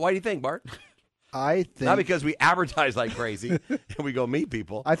 Nope. Why do you think, Bart? I think. Not because we advertise like crazy and we go meet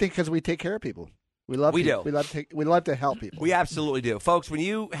people. I think because we take care of people. We love. We people. do. We love to help people. We absolutely do. Folks, when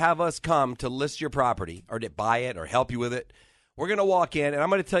you have us come to list your property or to buy it or help you with it, we're going to walk in, and I'm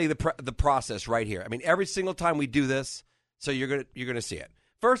going to tell you the process right here. I mean, every single time we do this, so you're going to see it.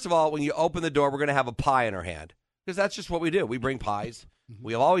 First of all, when you open the door, we're going to have a pie in our hand because that's just what we do. We bring pies.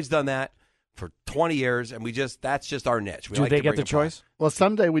 We have always done that for 20 years, and that's just our niche. We Do like they to get bring the a pie. choice? Well,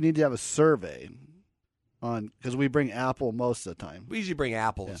 someday we need to have a survey on because we bring apple most of the time. We usually bring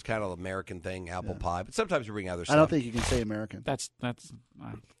apple. It's kind of an American thing, apple pie, but sometimes we bring other I stuff. don't think you can say American. That's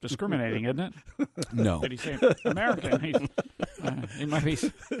discriminating, isn't it? No. Did he say American? He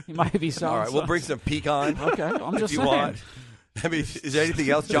might be selling. All right, we'll bring some pecan. Okay, I'm just if you saying. want. I mean, is there anything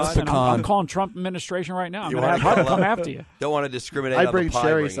else, John? Listen, I'm calling Trump administration right now. I'm going to have wanna HUD call come up? after you. Don't want to discriminate. I on bring the pie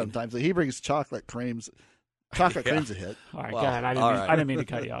cherry bringing. sometimes. He brings chocolate creams. Chocolate Yeah. cream's a hit. All right, Well, go ahead. I didn't mean to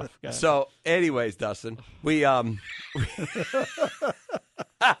cut you off. Go ahead. So, anyways, Dustin, we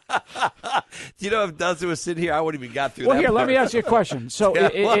you know, if Dustin was sitting here, I wouldn't even got through. Well, that here, let me part. ask you a question. So, Yeah,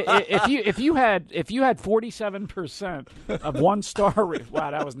 if you had 47% of 1-star,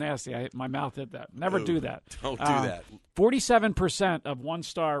 wow, that was nasty. My mouth did that. Never Ooh, do that. don't do that. 47% of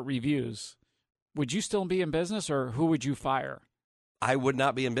 1-star reviews. Would you still be in business, or who would you fire? I would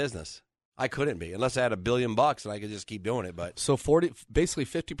not be in business. I couldn't be unless I had $1 billion and I could just keep doing it. But So basically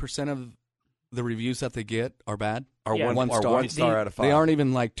 50% of the reviews that they get are bad? Are Yeah. one star out of 5. They aren't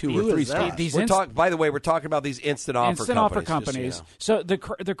even like 2 or 3 stars. By the way, we're talking about these instant offer companies. So the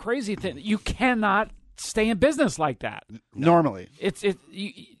crazy thing, you cannot stay in business like that. Normally,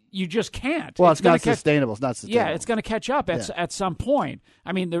 you just can't. Well, it's not sustainable. It's not sustainable. Yeah, it's going to catch up at some point.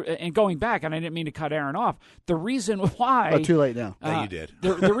 I mean, and going back, and I didn't mean to cut Aaron off. The reason why too late now. No, you did.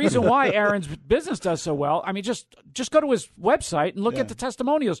 The reason why Aaron's business does so well. I mean, just go to his website and look at the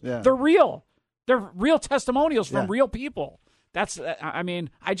testimonials. Yeah. They're real. They're real testimonials from real people. That's. I mean,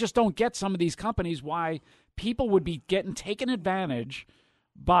 I just don't get some of these companies why people would be getting taken advantage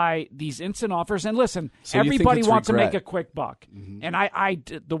by these instant offers. And listen, So you think everybody it's wants to regret. make a quick buck. And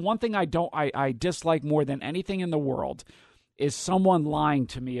the one thing I dislike more than anything in the world is someone lying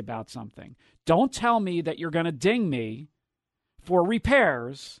to me about something. Don't tell me that you're going to ding me for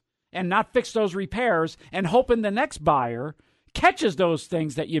repairs and not fix those repairs and hoping the next buyer catches those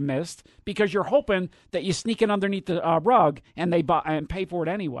things that you missed because you're hoping that you sneak it underneath the rug and they buy and pay for it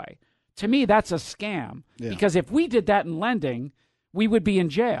anyway. To me, that's a scam. Yeah. Because if we did that in lending, we would be in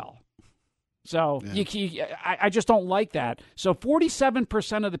jail. So I just don't like that. So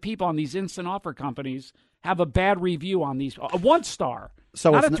 47% of the people on these instant offer companies have a bad review on these. A 1 star.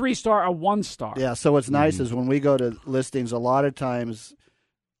 So not it's a 3-star, a 1 star. Yeah, so what's nice is when we go to listings, a lot of times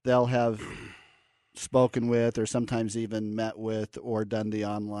they'll have spoken with or sometimes even met with or done the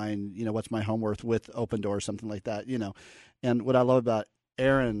online, what's my home worth with Open Door or something like that, And what I love about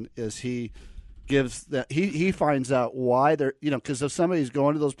Aaron is he gives that he finds out why they're, because if somebody's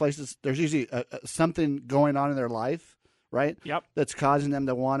going to those places, there's usually something going on in their life, right? Yep. That's causing them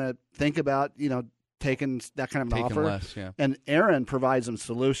to want to think about, taking that kind of an offer. Less, yeah. And Aaron provides them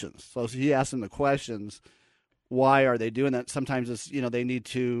solutions. So he asks them the questions. Why are they doing that? Sometimes it's, they need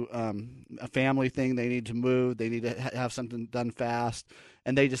to, a family thing, they need to move, they need to have something done fast,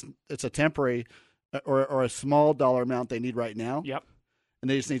 and it's a temporary or a small dollar amount they need right now. Yep. And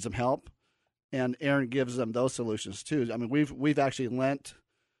they just need some help. And Aaron gives them those solutions too. I mean, we've actually lent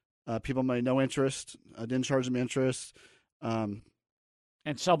people money, no interest, didn't charge them interest, and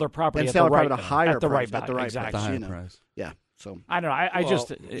sell their property at the right a higher at the price, right at the right exactly. price, The higher price. Yeah. So I don't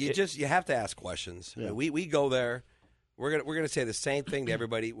know. You have to ask questions. Yeah. We go there. We're gonna say the same thing to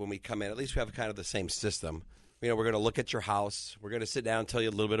everybody when we come in. At least we have kind of the same system. We're gonna look at your house. We're gonna sit down and tell you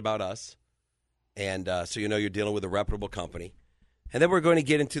a little bit about us, and so you're dealing with a reputable company. And then we're going to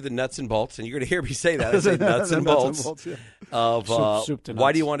get into the nuts and bolts, and you're going to hear me say that. I say nuts and bolts of soup to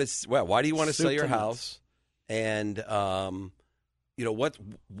why do nuts. you want to sell your to house, and what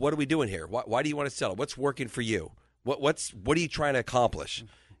are we doing here? Why do you want to sell it? What's working for you? What are you trying to accomplish?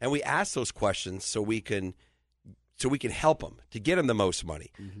 And we ask those questions so we can help them to get them the most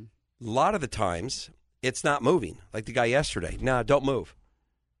money. Mm-hmm. A lot of the times it's not moving, like the guy yesterday. No, don't move.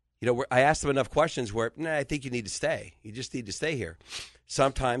 I asked them enough questions where, I think you need to stay. You just need to stay here.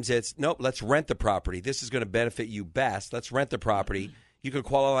 Sometimes it's, nope, let's rent the property. This is going to benefit you best. Let's rent the property. You can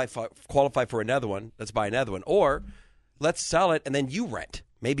qualify for another one. Let's buy another one. Or let's sell it and then you rent.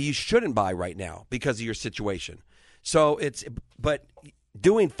 Maybe you shouldn't buy right now because of your situation. So but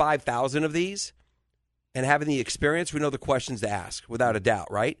doing 5,000 of these and having the experience, we know the questions to ask without a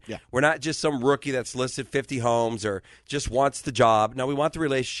doubt, right? Yeah. We're not just some rookie that's listed 50 homes or just wants the job. No, we want the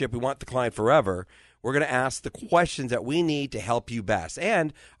relationship. We want the client forever. We're going to ask the questions that we need to help you best.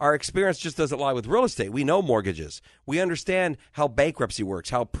 And our experience just doesn't lie with real estate. We know mortgages. We understand how bankruptcy works,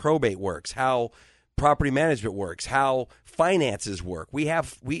 how probate works, how property management works, how finances work. We have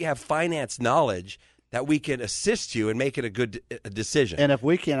finance knowledge that we can assist you and make it a good decision. And if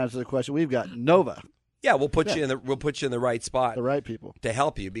we can't answer the question, we've got Nova. Yeah, we'll put you in the right spot, the right people to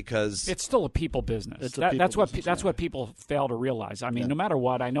help you because it's still a people business. That's what people fail to realize. I mean, no matter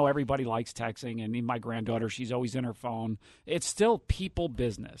what, I know everybody likes texting, and even my granddaughter, she's always in her phone. It's still people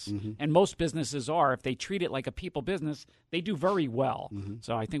business, and most businesses are. If they treat it like a people business, they do very well.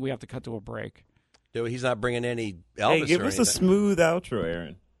 So I think we have to cut to a break. Dude, he's not bringing any Elvis. Hey, give us a smooth outro,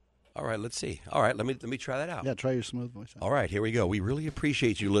 Aaron. All right, let's see. All right, let me try that out. Yeah, try your smooth voice. All right, here we go. We really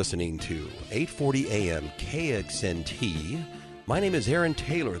appreciate you listening to 840 AM KXNT. My name is Aaron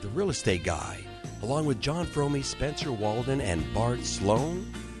Taylor, the real estate guy, along with John Fromey, Spencer Walden, and Bart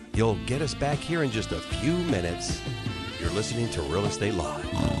Sloan. You'll get us back here in just a few minutes. You're listening to Real Estate Live.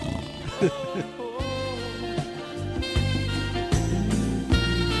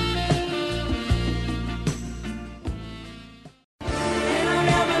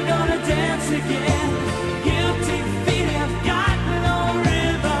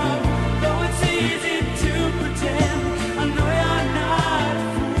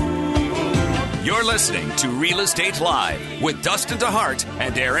 listening to Real Estate Live with Dustin DeHart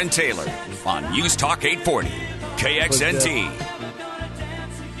and Aaron Taylor on News Talk 840, KXNT.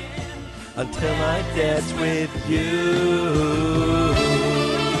 Until I dance with you.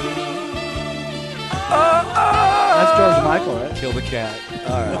 That's George Michael, right? Kill the cat.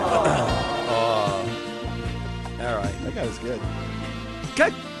 All right. All right. That guy was good.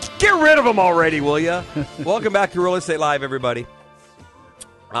 Get rid of him already, will you? Welcome back to Real Estate Live, everybody.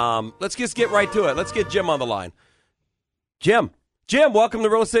 Let's just get right to it. Let's get Jim on the line. Jim, welcome to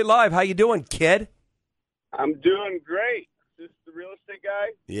Real Estate Live. How you doing, kid? I'm doing great. Is this the real estate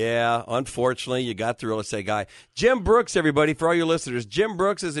guy? Yeah, unfortunately, you got the real estate guy. Jim Brooks, everybody, for all your listeners. Jim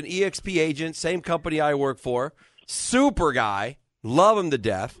Brooks is an EXP agent, same company I work for. Super guy. Love him to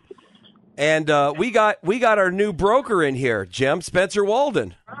death. And we got our new broker in here, Jim, Spencer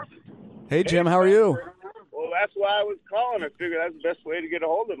Walden. Hey, Jim, how are you? Well, that's why I was calling. I figured that's the best way to get a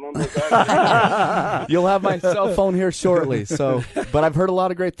hold of him. You'll have my cell phone here shortly. But I've heard a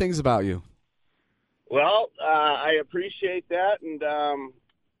lot of great things about you. Well, I appreciate that, and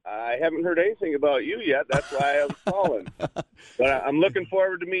I haven't heard anything about you yet. That's why I was calling. But I'm looking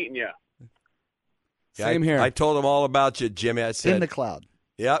forward to meeting you. Same here. I told him all about you, Jimmy. I said In the cloud.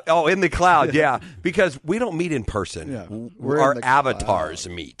 Yeah. Oh, in the cloud. Yeah, because we don't meet in person. Yeah. Our avatars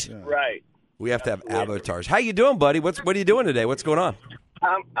meet. Yeah. Right. We have to have avatars. How you doing, buddy? What are you doing today? What's going on?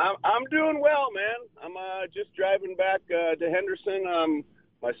 I'm doing well, man. I'm just driving back to Henderson.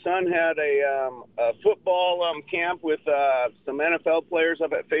 My son had a football camp with some NFL players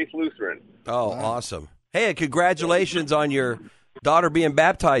up at Faith Lutheran. Oh, awesome. Hey, and congratulations on your daughter being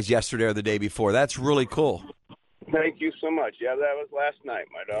baptized yesterday or the day before. That's really cool. Thank you so much. Yeah, that was last night.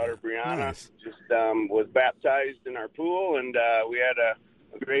 My daughter, Brianna, just was baptized in our pool, and we had a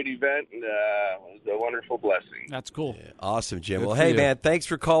great event, and it was a wonderful blessing. That's cool. Yeah, awesome, Jim. Well, hey, man, thanks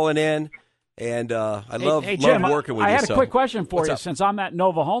for calling in. And I love Jim, working with you. I had a so. quick question for What's you. up? Since I'm at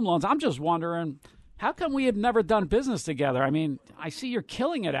Nova Home Loans, I'm just wondering, how come we have never done business together? I mean, I see you're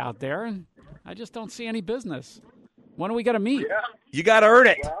killing it out there, and I just don't see any business. When are we going to meet? Yeah. You got to earn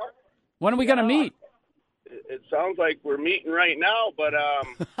it. Well, when are we going to meet? It sounds like we're meeting right now, but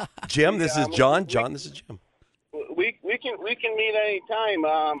Jim, this is John. John, this is Jim. We can meet any time.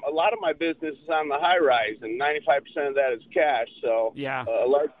 A lot of my business is on the high rise, and 95% of that is cash. So yeah, a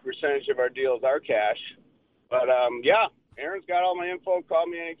large percentage of our deals are cash. But yeah, Aaron's got all my info. Call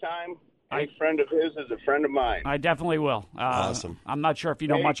me anytime. Any friend of his is a friend of mine. I definitely will. Awesome. I'm not sure if you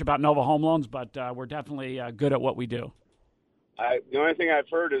know much about Nova Home Loans, but we're definitely good at what we do. The only thing I've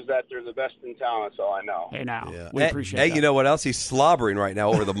heard is that they're the best in town. That's all I know. Hey, now. Yeah. We appreciate that. Hey, you know what else? He's slobbering right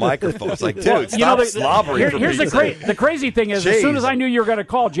now over the microphone. It's like, dude, well, stop slobbering. Here's the crazy thing is, as soon as I knew you were going to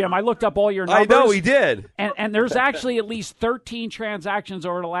call, Jim, I looked up all your numbers. I know, he did. And there's actually at least 13 transactions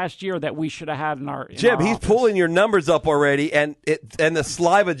over the last year that we should have had in our Jim, he's office. pulling your numbers up already, and the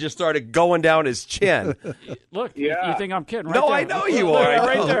saliva just started going down his chin. Look, you think I'm kidding? Right No, there. I know you are.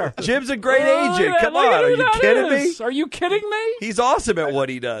 Right there. Jim's a great agent. Come Look at on, who are you that kidding is. me? Are you kidding me? He's awesome at what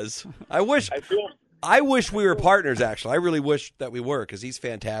he does. I wish we were partners, actually. I really wish that we were, because he's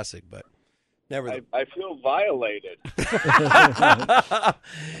fantastic, but never. I feel violated.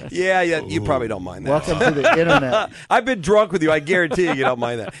 Yeah, you probably don't mind that. Welcome to the internet. I've been drunk with you. I guarantee you don't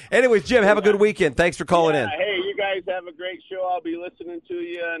mind that. Anyways, Jim, have a good weekend. Thanks for calling in. Hey, you guys have a great show. I'll be listening to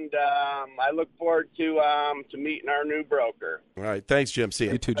you, and I look forward to meeting our new broker. All right. Thanks, Jim. See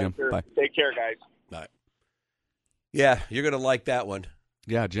you. You too, Jim. Bye. Take care, guys. Bye. Yeah, you're going to like that one.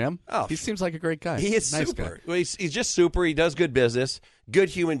 Yeah, Jim. Oh, he seems like a great guy. He is nice super. Guy. Well, he's just super. He does good business. Good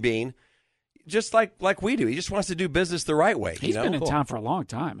human being. Just like we do. He just wants to do business the right way. He's been in town for a long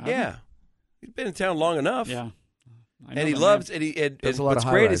time. hasn't Yeah. He's been in town long enough. Yeah. And he loves and Does a lot what's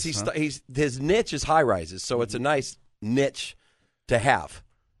of great high-rise, is his niche is high rises. So it's a nice niche to have.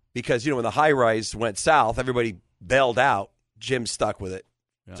 Because when the high rise went south, everybody bailed out. Jim stuck with it.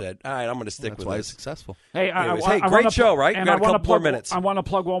 Said, all right, I'm going to stick with why this. he's successable. Hey, great show, right? And Got a couple plug, more minutes. I want to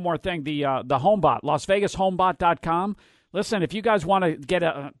plug one more thing. The HomeBot, LasVegasHomeBot.com. Listen, if you guys want to get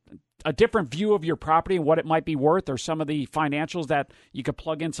a different view of your property and what it might be worth, or some of the financials that you could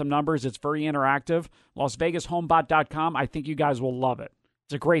plug in some numbers, it's very interactive. LasVegasHomeBot.com. I think you guys will love it.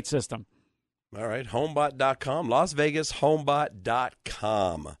 It's a great system. All right, homebot.com,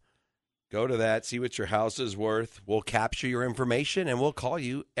 LasVegasHomeBot.com. Go to that, see what your house is worth. We'll capture your information, and we'll call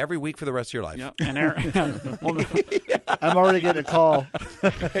you every week for the rest of your life. Yep. And Aaron, I'm already getting a call.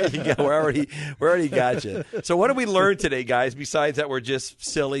 There you go. We already got you. So what did we learn today, guys, besides that we're just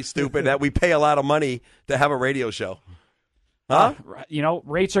silly, stupid, that we pay a lot of money to have a radio show?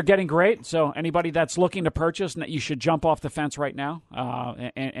 Rates are getting great. So anybody that's looking to purchase, you should jump off the fence right now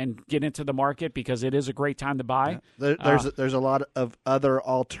and get into the market because it is a great time to buy. There's a lot of other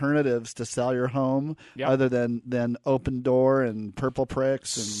alternatives to sell your home other than Open Door and Purple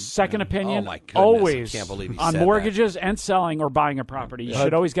Pricks and second opinion. Oh my goodness! Always I can't believe you on said mortgages and selling or buying a property. You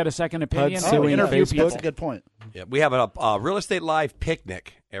should always get a second opinion. Interview people. That's a good point. Yeah, we have a Real Estate Live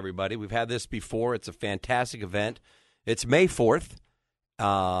picnic. Everybody, we've had this before. It's a fantastic event. It's May 4th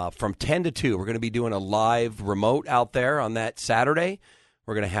from 10 to 2. We're going to be doing a live remote out there on that Saturday.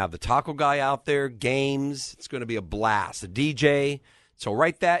 We're going to have the taco guy out there, games. It's going to be a blast. A DJ. So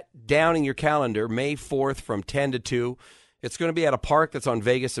write that down in your calendar, May 4th from 10 to 2. It's going to be at a park that's on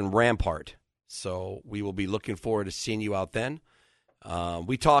Vegas and Rampart. So we will be looking forward to seeing you out then.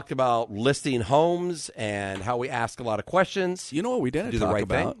 We talked about listing homes and how we ask a lot of questions. You know what we didn't do talk the right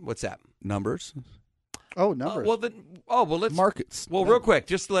about? thing? What's that? Numbers. Oh, numbers. Let's markets. Well, real quick,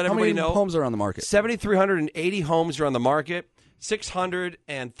 just to let everybody know, how many homes are on the market? 7,380 homes are on the market.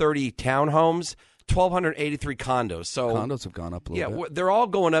 630 townhomes. 1,283 condos. So condos have gone up a little bit. Yeah, they're all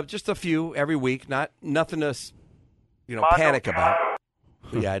going up. Just a few every week. Nothing to, panic about.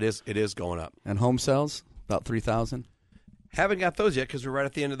 But yeah, it is going up. And home sales about 3,000. Haven't got those yet because we're right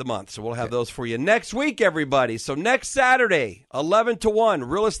at the end of the month. So we'll have those for you next week, everybody. So next Saturday, 11 to 1,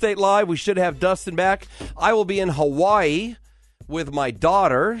 Real Estate Live. We should have Dustin back. I will be in Hawaii with my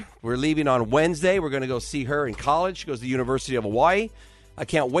daughter. We're leaving on Wednesday. We're going to go see her in college. She goes to the University of Hawaii. I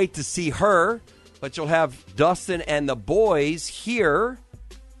can't wait to see her. But you'll have Dustin and the boys here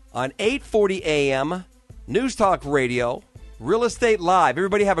on 8:40 a.m. News Talk Radio, Real Estate Live.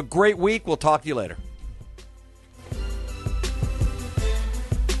 Everybody have a great week. We'll talk to you later.